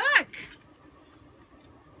 Marisol. Look.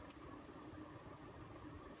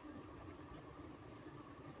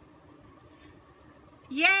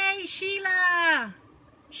 Yay, Sheila.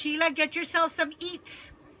 Sheila, get yourself some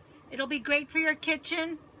eats. It'll be great for your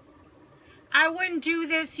kitchen. I wouldn't do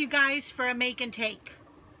this, you guys, for a make and take.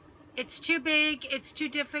 It's too big, it's too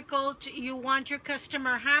difficult. You want your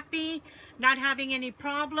customer happy, not having any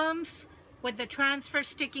problems with the transfer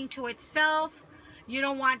sticking to itself. You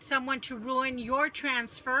don't want someone to ruin your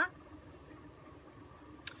transfer.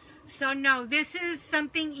 So no, this is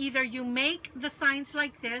something either you make the signs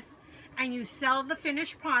like this and you sell the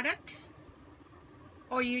finished product,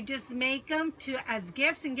 or you just make them as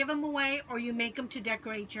gifts and give them away, or you make them to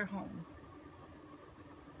decorate your home.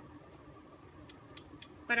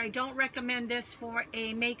 But I don't recommend this for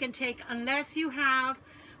a make and take unless you have,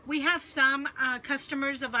 we have some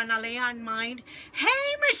customers of Analea in mind. Hey,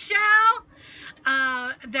 Michelle,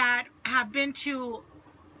 that have been to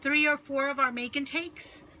 3 or 4 of our make and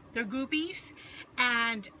takes. They're groupies,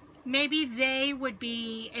 and maybe they would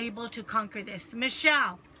be able to conquer this.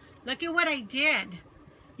 Michelle, look at what I did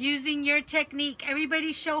using your technique.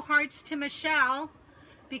 Everybody show hearts to Michelle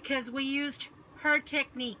because we used her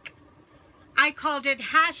technique. I called it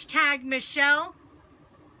hashtag Michelle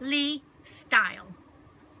Lee Style.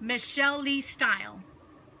 Michelle Lee Style.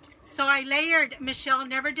 So I layered. Michelle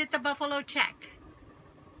never did the buffalo check.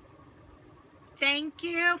 Thank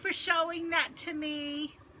you for showing that to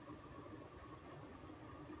me.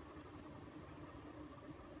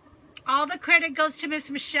 All the credit goes to Miss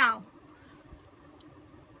Michelle.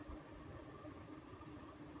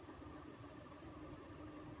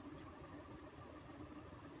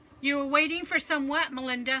 You were waiting for some what,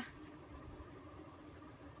 Melinda?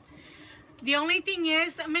 The only thing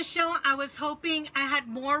is, Michelle, I was hoping I had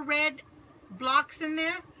more red blocks in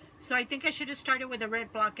there. So I think I should have started with a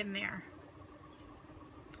red block in there.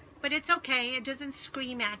 But it's okay. It doesn't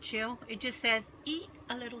scream at you. It just says, eat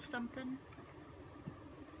a little something.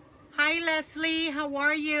 Hi, Leslie. How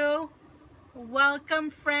are you?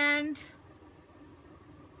 Welcome, friend.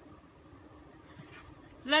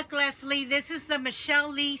 Look, Leslie, this is the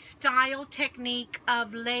Michelle Lee Style technique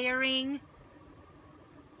of layering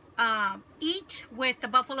eat with the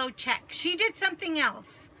buffalo check. She did something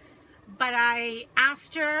else, but I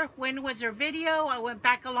asked her when was her video. I went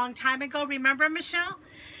back a long time ago. Remember, Michelle?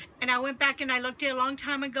 And I went back and I looked at it a long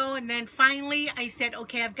time ago, and then finally I said,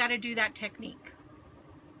 okay, I've got to do that technique.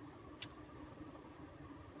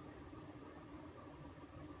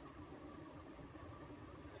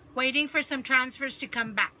 Waiting for some transfers to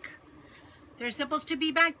come back. They're supposed to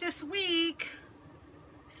be back this week.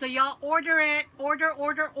 So y'all order it. Order,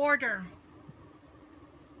 order, order.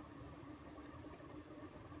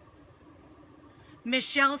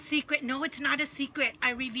 Michelle's secret. No, it's not a secret.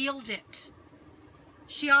 I revealed it.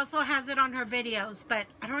 She also has it on her videos, but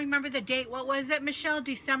I don't remember the date. What was it, Michelle?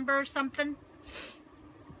 December or something?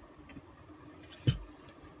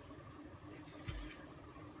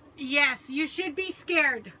 Yes, you should be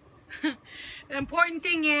scared. The important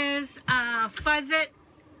thing is fuzz it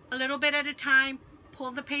a little bit at a time.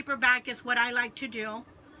 Pull the paper back is what I like to do.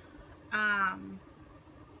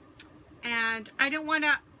 And I didn't want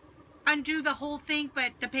to undo the whole thing,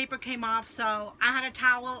 but the paper came off, so I had a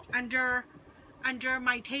towel under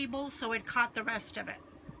my table so it caught the rest of it.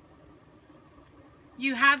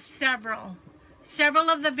 You have several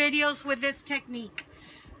of the videos with this technique.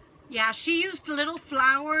 Yeah, she used little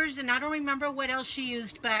flowers, and I don't remember what else she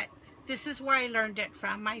used, but this is where I learned it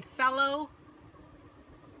from. My fellow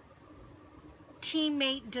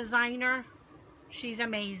teammate designer. She's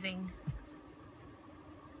amazing.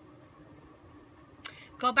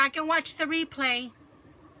 Go back and watch the replay,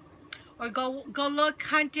 or go look,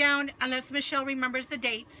 hunt down, unless Michelle remembers the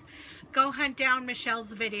dates, go hunt down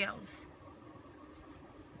Michelle's videos.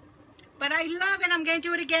 But I love it. I'm going to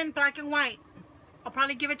do it again, black and white. I'll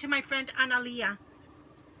probably give it to my friend Analia.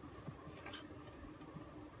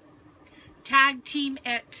 Tag team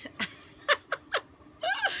it.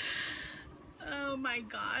 Oh my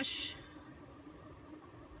gosh.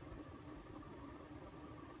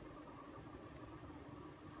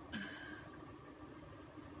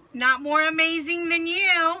 Not more amazing than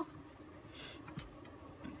you.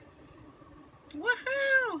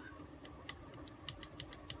 Woohoo!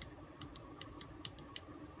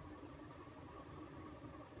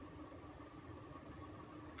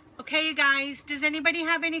 Okay, you guys, does anybody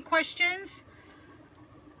have any questions?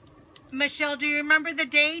 Michelle, do you remember the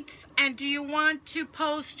dates? And do you want to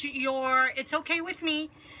post your, it's okay with me,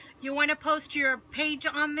 you want to post your page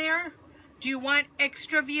on there? Do you want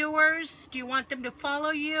extra viewers? Do you want them to follow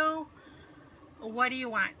you? What do you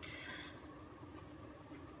want?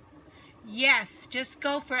 Yes, just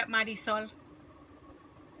go for it, Marisol.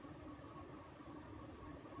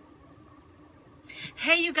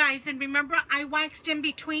 Hey, you guys, and remember I waxed in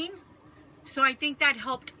between? So I think that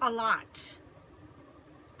helped a lot.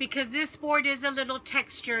 Because this board is a little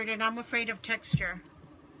textured, and I'm afraid of texture.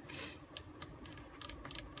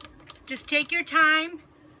 Just take your time.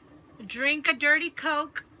 Drink a dirty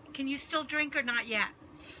Coke. Can you still drink or not yet?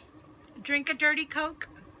 Drink a dirty Coke.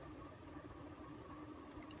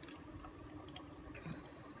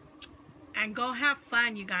 And go have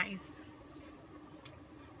fun, you guys.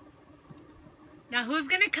 Now, who's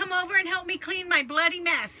going to come over and help me clean my bloody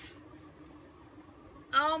mess?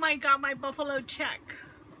 Oh my God, my buffalo check.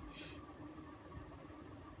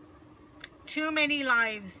 Too many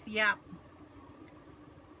lives, yep.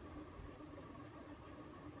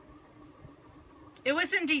 It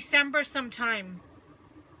was in December sometime.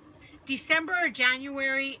 December or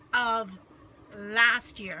January of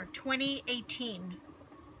last year, 2018.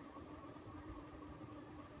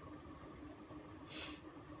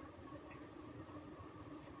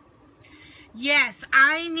 Yes,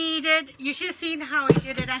 I needed, you should have seen how I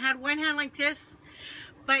did it. I had one hand like this.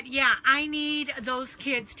 But yeah, I need those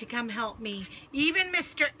kids to come help me. Even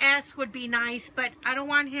Mr. S would be nice, but I don't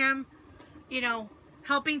want him, you know,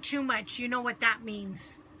 helping too much. You know what that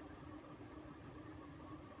means.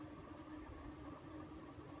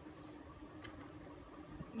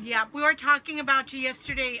 Yeah, we were talking about you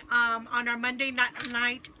yesterday on our Monday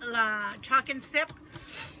night chalk and sip.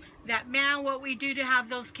 That, man, what we do to have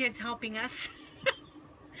those kids helping us.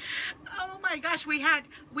 Oh my gosh, we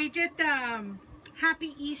did the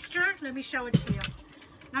Happy Easter. Let me show it to you.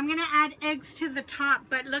 I'm going to add eggs to the top,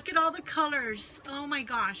 but look at all the colors. Oh my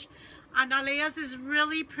gosh. Analea's is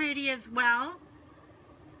really pretty as well.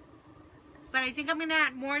 But I think I'm going to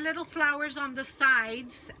add more little flowers on the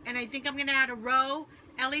sides, and I think I'm going to add a row.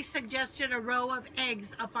 Ellie suggested a row of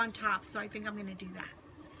eggs up on top, so I think I'm going to do that.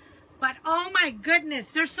 But oh my goodness,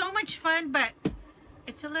 they're so much fun, but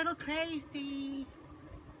it's a little crazy.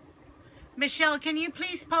 Michelle, can you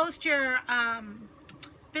please post your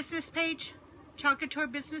business page, Couture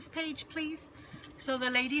business page, please, so the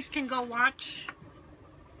ladies can go watch?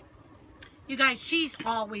 You guys, she's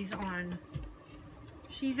always on.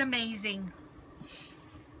 She's amazing.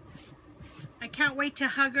 I can't wait to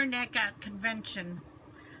hug her neck at convention.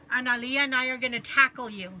 Analia and I are going to tackle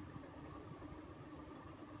you.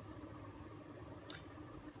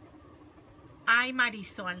 Ay,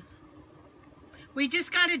 Marisol. We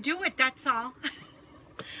just got to do it, that's all.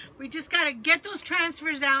 We just got to get those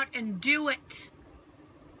transfers out and do it.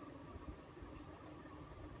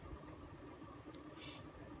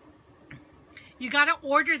 You got to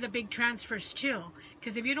order the big transfers too.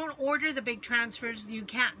 Because if you don't order the big transfers, you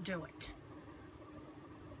can't do it.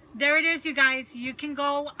 There it is, you guys. You can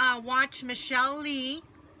go watch Michelle Lee.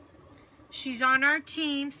 She's on our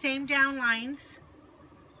team, same downlines.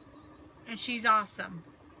 And she's awesome.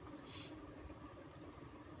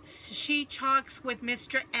 she chalks with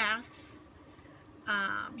Mr. S.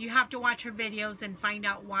 You have to watch her videos and find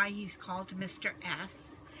out why he's called Mr.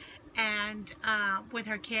 S. And with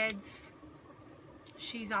her kids,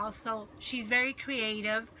 she's very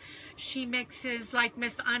creative. She mixes, like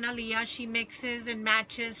Miss Analia, she mixes and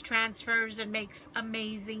matches, transfers, and makes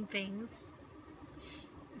amazing things.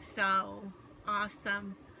 So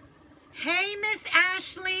awesome. Hey, Miss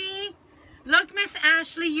Ashley. Look, Miss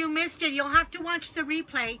Ashley, you missed it. You'll have to watch the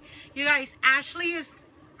replay. You guys, Ashley is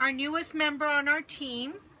our newest member on our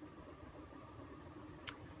team.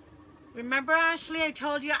 Remember, Ashley, I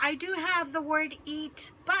told you I do have the word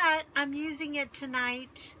eat, but I'm using it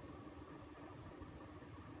tonight.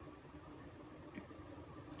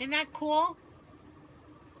 Isn't that cool?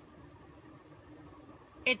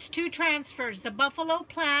 It's 2 transfers, the Buffalo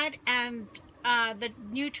Plaid and the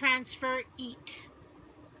new transfer Eat.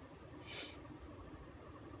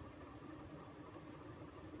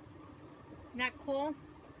 Isn't that cool?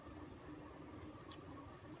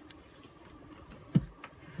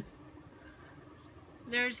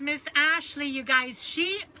 There's Miss Ashley, you guys.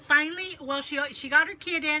 She finally, well, she got her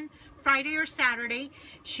kid in Friday or Saturday.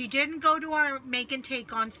 She didn't go to our make and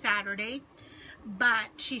take on Saturday, but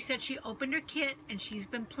she said she opened her kit and she's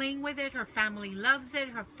been playing with it. Her family loves it.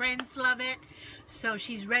 Her friends love it. So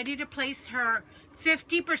she's ready to place her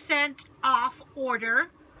 50% off order.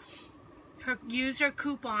 Use her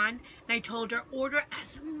coupon. And I told her, order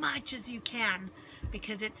as much as you can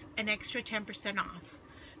because it's an extra 10% off.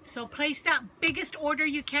 So place that biggest order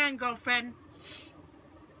you can, girlfriend.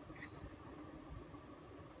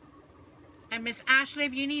 And Miss Ashley,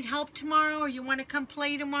 if you need help tomorrow or you want to come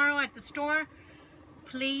play tomorrow at the store,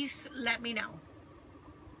 please let me know.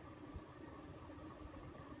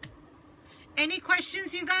 Any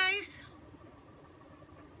questions, you guys?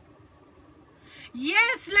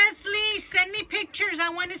 Yes, Leslie, send me pictures. I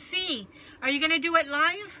want to see. Are you going to do it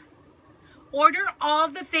live? Order all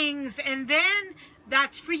the things and then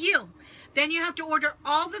that's for you. Then you have to order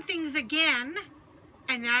all the things again,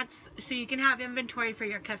 and that's so you can have inventory for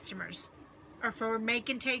your customers or for make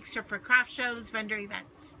and takes or for craft shows, vendor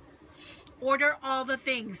events. Order all the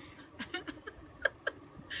things.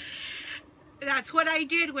 That's what I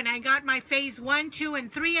did when I got my phase 1, 2, and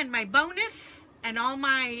 3 and my bonus and all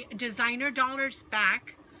my designer dollars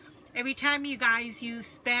back. Every time you guys you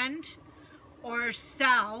spend or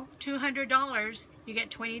sell $200, you get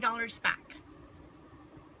 $20 back.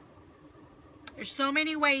 There's so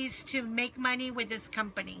many ways to make money with this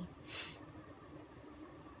company.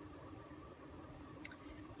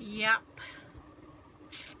 Yep.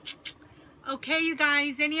 Okay, you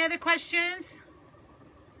guys, any other questions?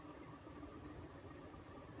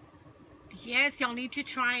 Yes, y'all need to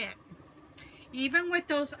try it. Even with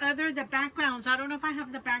those the backgrounds, I don't know if I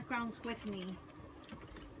have the backgrounds with me.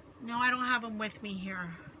 No, I don't have them with me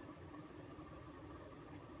here.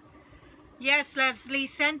 Yes, Leslie,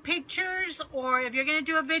 send pictures, or if you're going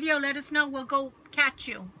to do a video, let us know. We'll go catch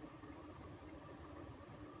you.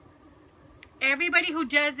 Everybody who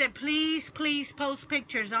does it, please, please post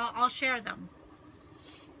pictures. I'll share them.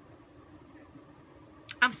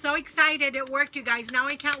 I'm so excited it worked, you guys. Now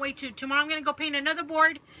I can't wait to. Tomorrow I'm going to go paint another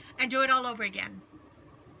board and do it all over again.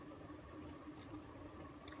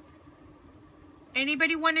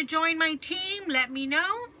 Anybody want to join my team? Let me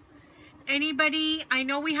know. Anybody, I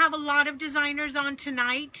know we have a lot of designers on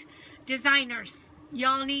tonight. Designers,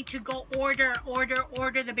 y'all need to go order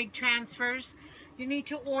the big transfers. You need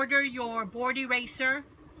to order your board eraser.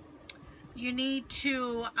 You need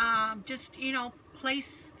to just, you know,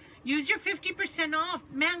 use your 50% off.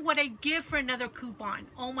 Man, what I give for another coupon.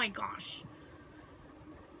 Oh my gosh.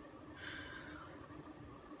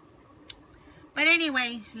 But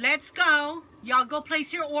anyway, let's go. Y'all go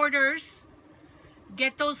place your orders.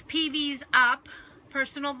 Get those PVs up,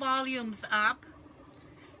 personal volumes up.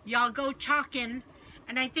 Y'all go chalking.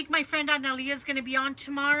 And I think my friend Analia is going to be on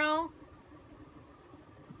tomorrow.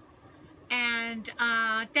 And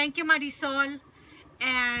thank you, Marisol.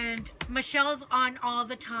 And Michelle's on all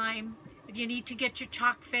the time. If you need to get your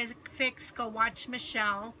chalk fixed, go watch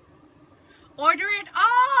Michelle. Order it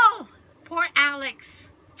all. Poor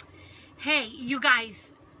Alex. Hey, you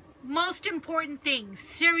guys, most important thing,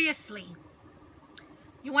 seriously.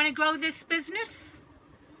 You want to grow this business?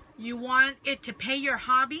 You want it to pay your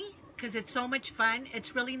hobby because it's so much fun.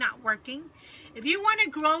 It's really not working. If you want to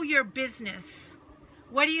grow your business,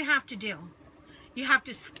 what do you have to do? You have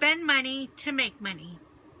to spend money to make money.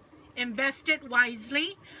 Invest it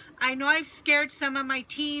wisely. I know I've scared some of my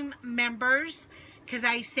team members because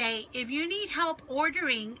I say, if you need help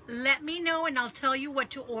ordering, let me know and I'll tell you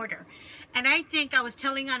what to order. And I think, I was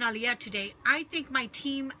telling Analia today, I think my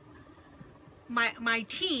team my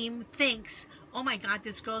team thinks, oh my God,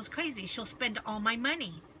 this girl is crazy. She'll spend all my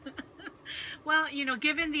money. Well, you know,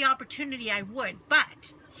 given the opportunity, I would.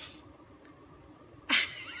 But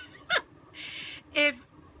if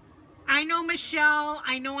I know Michelle,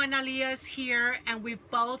 I know Analia's here, and we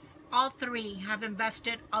both, all three, have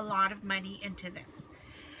invested a lot of money into this.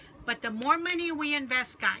 But the more money we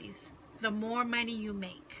invest, guys, the more money you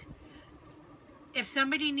make. If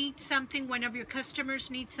somebody needs something, one of your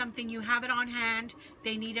customers needs something, you have it on hand.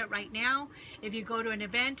 They need it right now. If you go to an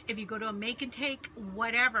event, if you go to a make and take,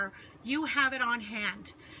 whatever, you have it on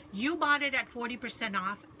hand. You bought it at 40%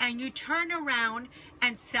 off, and you turn around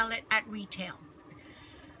and sell it at retail.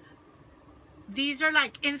 These are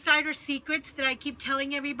like insider secrets that I keep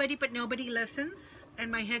telling everybody, but nobody listens.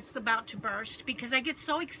 And my head's about to burst because I get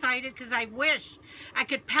so excited because I wish I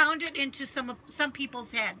could pound it into some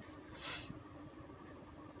people's heads.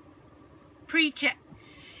 Preach it.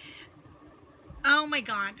 Oh my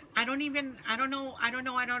God. I don't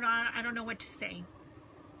know what to say.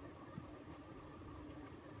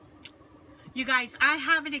 You guys, I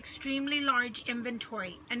have an extremely large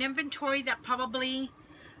inventory. An inventory that probably,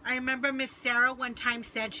 I remember Miss Sarah one time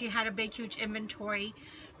said she had a big, huge inventory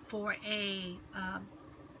for a,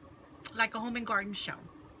 like a home and garden show.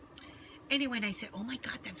 Anyway, and I said, oh my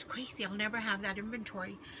God, that's crazy. I'll never have that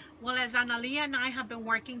inventory. Well, as Analia and I have been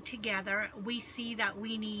working together, we see that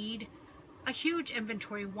we need a huge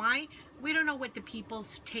inventory. Why? We don't know what the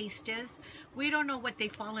people's taste is. We don't know what they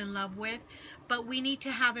fall in love with, but we need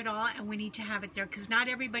to have it all, and we need to have it there because not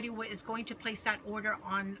everybody is going to place that order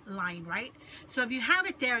online, right? So if you have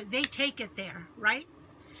it there, they take it there, right?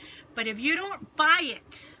 But if you don't buy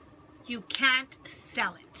it, you can't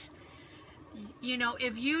sell it. You know,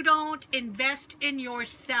 if you don't invest in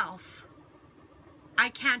yourself, I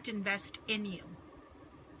can't invest in you.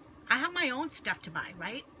 I have my own stuff to buy,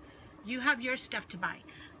 right? You have your stuff to buy.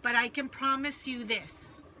 But I can promise you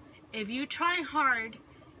this. If you try hard,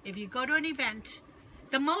 if you go to an event,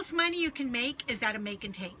 the most money you can make is at a make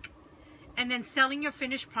and take. And then selling your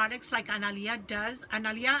finished products like Analia does.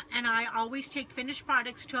 Analia and I always take finished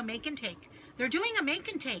products to a make and take. They're doing a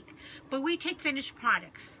make and take, but we take finished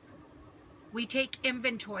products. We take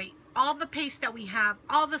inventory, all the paste that we have,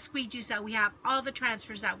 all the squeegees that we have, all the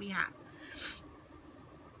transfers that we have.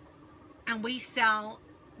 And we sell,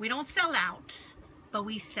 we don't sell out, but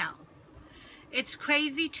we sell. It's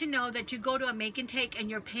crazy to know that you go to a make and take and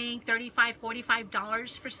you're paying $35,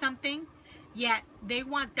 $45 for something, yet they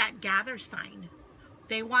want that gather sign.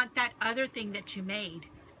 They want that other thing that you made,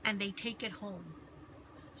 and they take it home.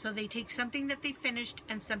 So they take something that they finished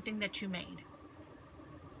and something that you made.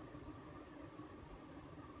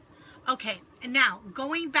 Okay, and now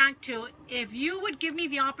going back to, if you would give me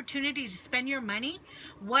the opportunity to spend your money,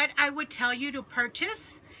 what I would tell you to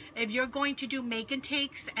purchase, if you're going to do make and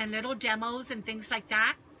takes and little demos and things like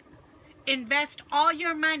that, invest all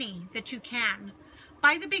your money that you can.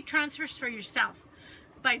 Buy the big transfers for yourself.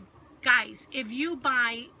 But guys, if you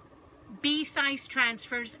buy B-size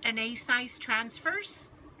transfers and A-size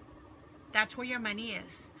transfers, that's where your money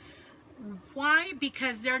is. Why?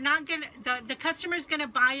 Because they're not gonna, the customer's gonna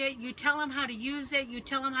buy it. You tell them how to use it. You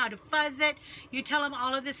tell them how to fuzz it. You tell them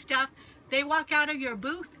all of this stuff. They walk out of your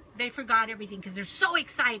booth, they forgot everything because they're so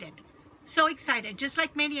excited. So excited. Just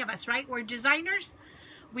like many of us, right? We're designers.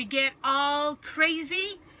 We get all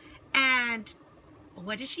crazy. And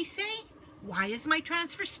what does she say? Why is my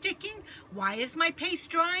transfer sticking? Why is my paste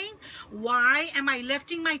drying? Why am I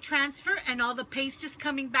lifting my transfer and all the paste is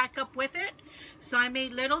coming back up with it? So I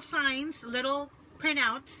made little signs, little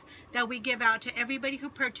printouts that we give out to everybody who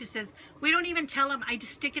purchases. We don't even tell them, I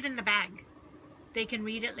just stick it in the bag. They can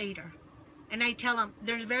read it later. And I tell them,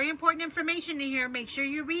 there's very important information in here. Make sure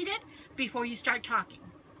you read it before you start talking.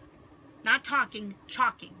 Not talking,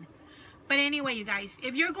 chalking. But anyway, you guys,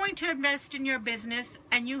 if you're going to invest in your business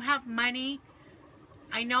and you have money,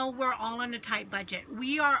 I know we're all on a tight budget.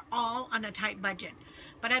 We are all on a tight budget.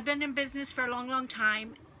 But I've been in business for a long, long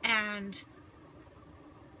time, and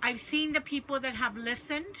I've seen the people that have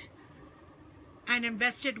listened and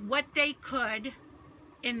invested what they could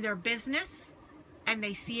in their business, and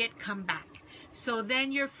they see it come back. So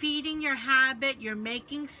then you're feeding your habit, you're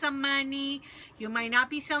making some money. You might not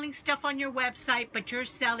be selling stuff on your website, but you're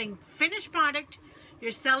selling finished product,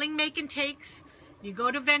 you're selling make and takes, you go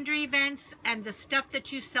to vendor events, and the stuff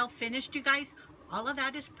that you sell finished, you guys, all of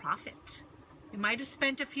that is profit. You might have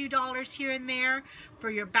spent a few dollars here and there for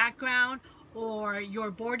your background or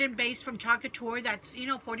your board and base from Couture that's, you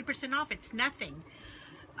know, 40% off. It's nothing.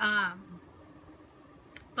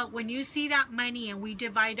 But when you see that money and we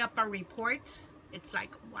divide up our reports, it's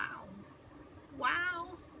like, wow.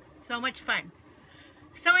 Wow. So much fun.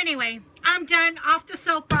 So anyway, I'm done. Off the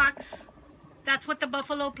soapbox. That's what the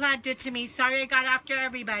Buffalo Plaid did to me. Sorry I got after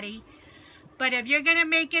everybody. But if you're going to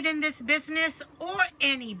make it in this business or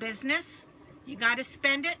any business, you got to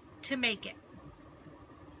spend it to make it.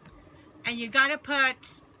 And you got to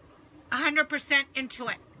put 100% into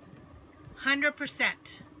it. 100%.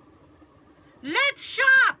 Let's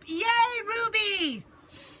shop! Yay, Ruby!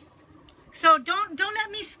 So don't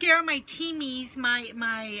let me scare my teamies,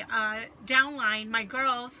 my downline, my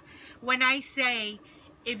girls, when I say,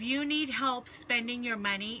 if you need help spending your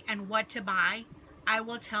money and what to buy, I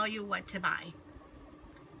will tell you what to buy.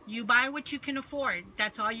 You buy what you can afford.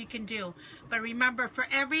 That's all you can do. But remember, for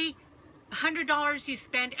every $100 you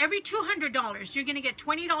spend, every $200, you're going to get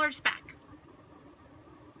 $20 back.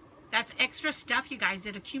 That's extra stuff, you guys.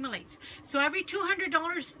 It accumulates. So every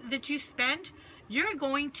 $200 that you spend, you're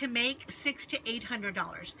going to make $600 to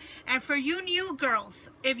 $800. And for you new girls,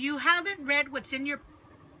 if you haven't read what's in your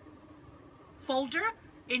folder,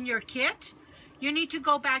 in your kit, you need to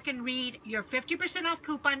go back and read your 50% off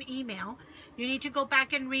coupon email. You need to go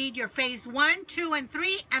back and read your phase 1, 2, and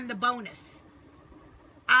 3, and the bonus.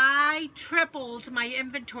 I tripled my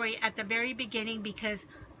inventory at the very beginning because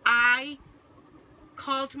I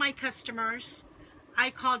called my customers. I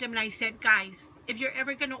called them and I said, guys, if you're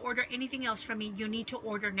ever going to order anything else from me, you need to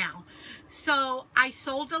order now. So I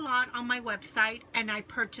sold a lot on my website and I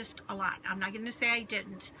purchased a lot. I'm not going to say I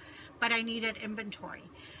didn't, but I needed inventory.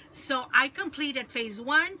 So I completed phase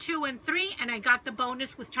 1, 2, and 3, and I got the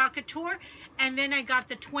bonus with Couture, and then I got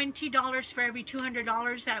the $20 for every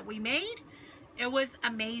 $200 that we made. It was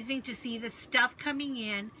amazing to see the stuff coming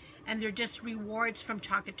in, and they're just rewards from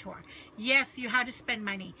Couture. Yes, you had to spend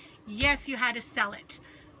money. Yes, you had to sell it,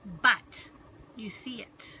 but you see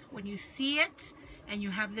it. When you see it and you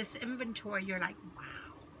have this inventory, you're like,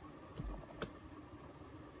 wow.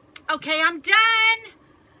 Okay, I'm done.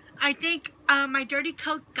 I think my dirty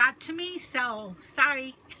coat got to me, so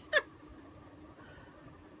sorry.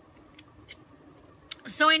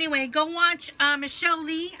 So anyway, go watch Michelle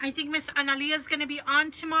Lee. I think Miss Analia is going to be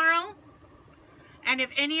on tomorrow. And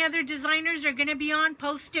if any other designers are going to be on,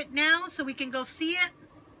 post it now so we can go see it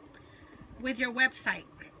with your website.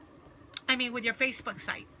 I mean, with your Facebook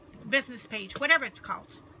site, business page, whatever it's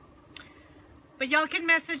called. But y'all can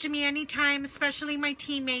message me anytime, especially my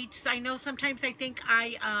teammates. I know sometimes I think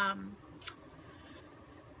I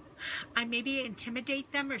maybe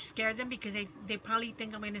intimidate them or scare them because they probably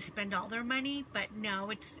think I'm going to spend all their money. But no,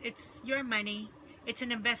 it's your money. It's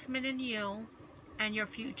an investment in you and your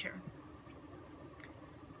future.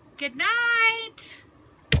 Good night.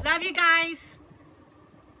 Love you guys.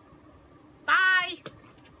 Bye.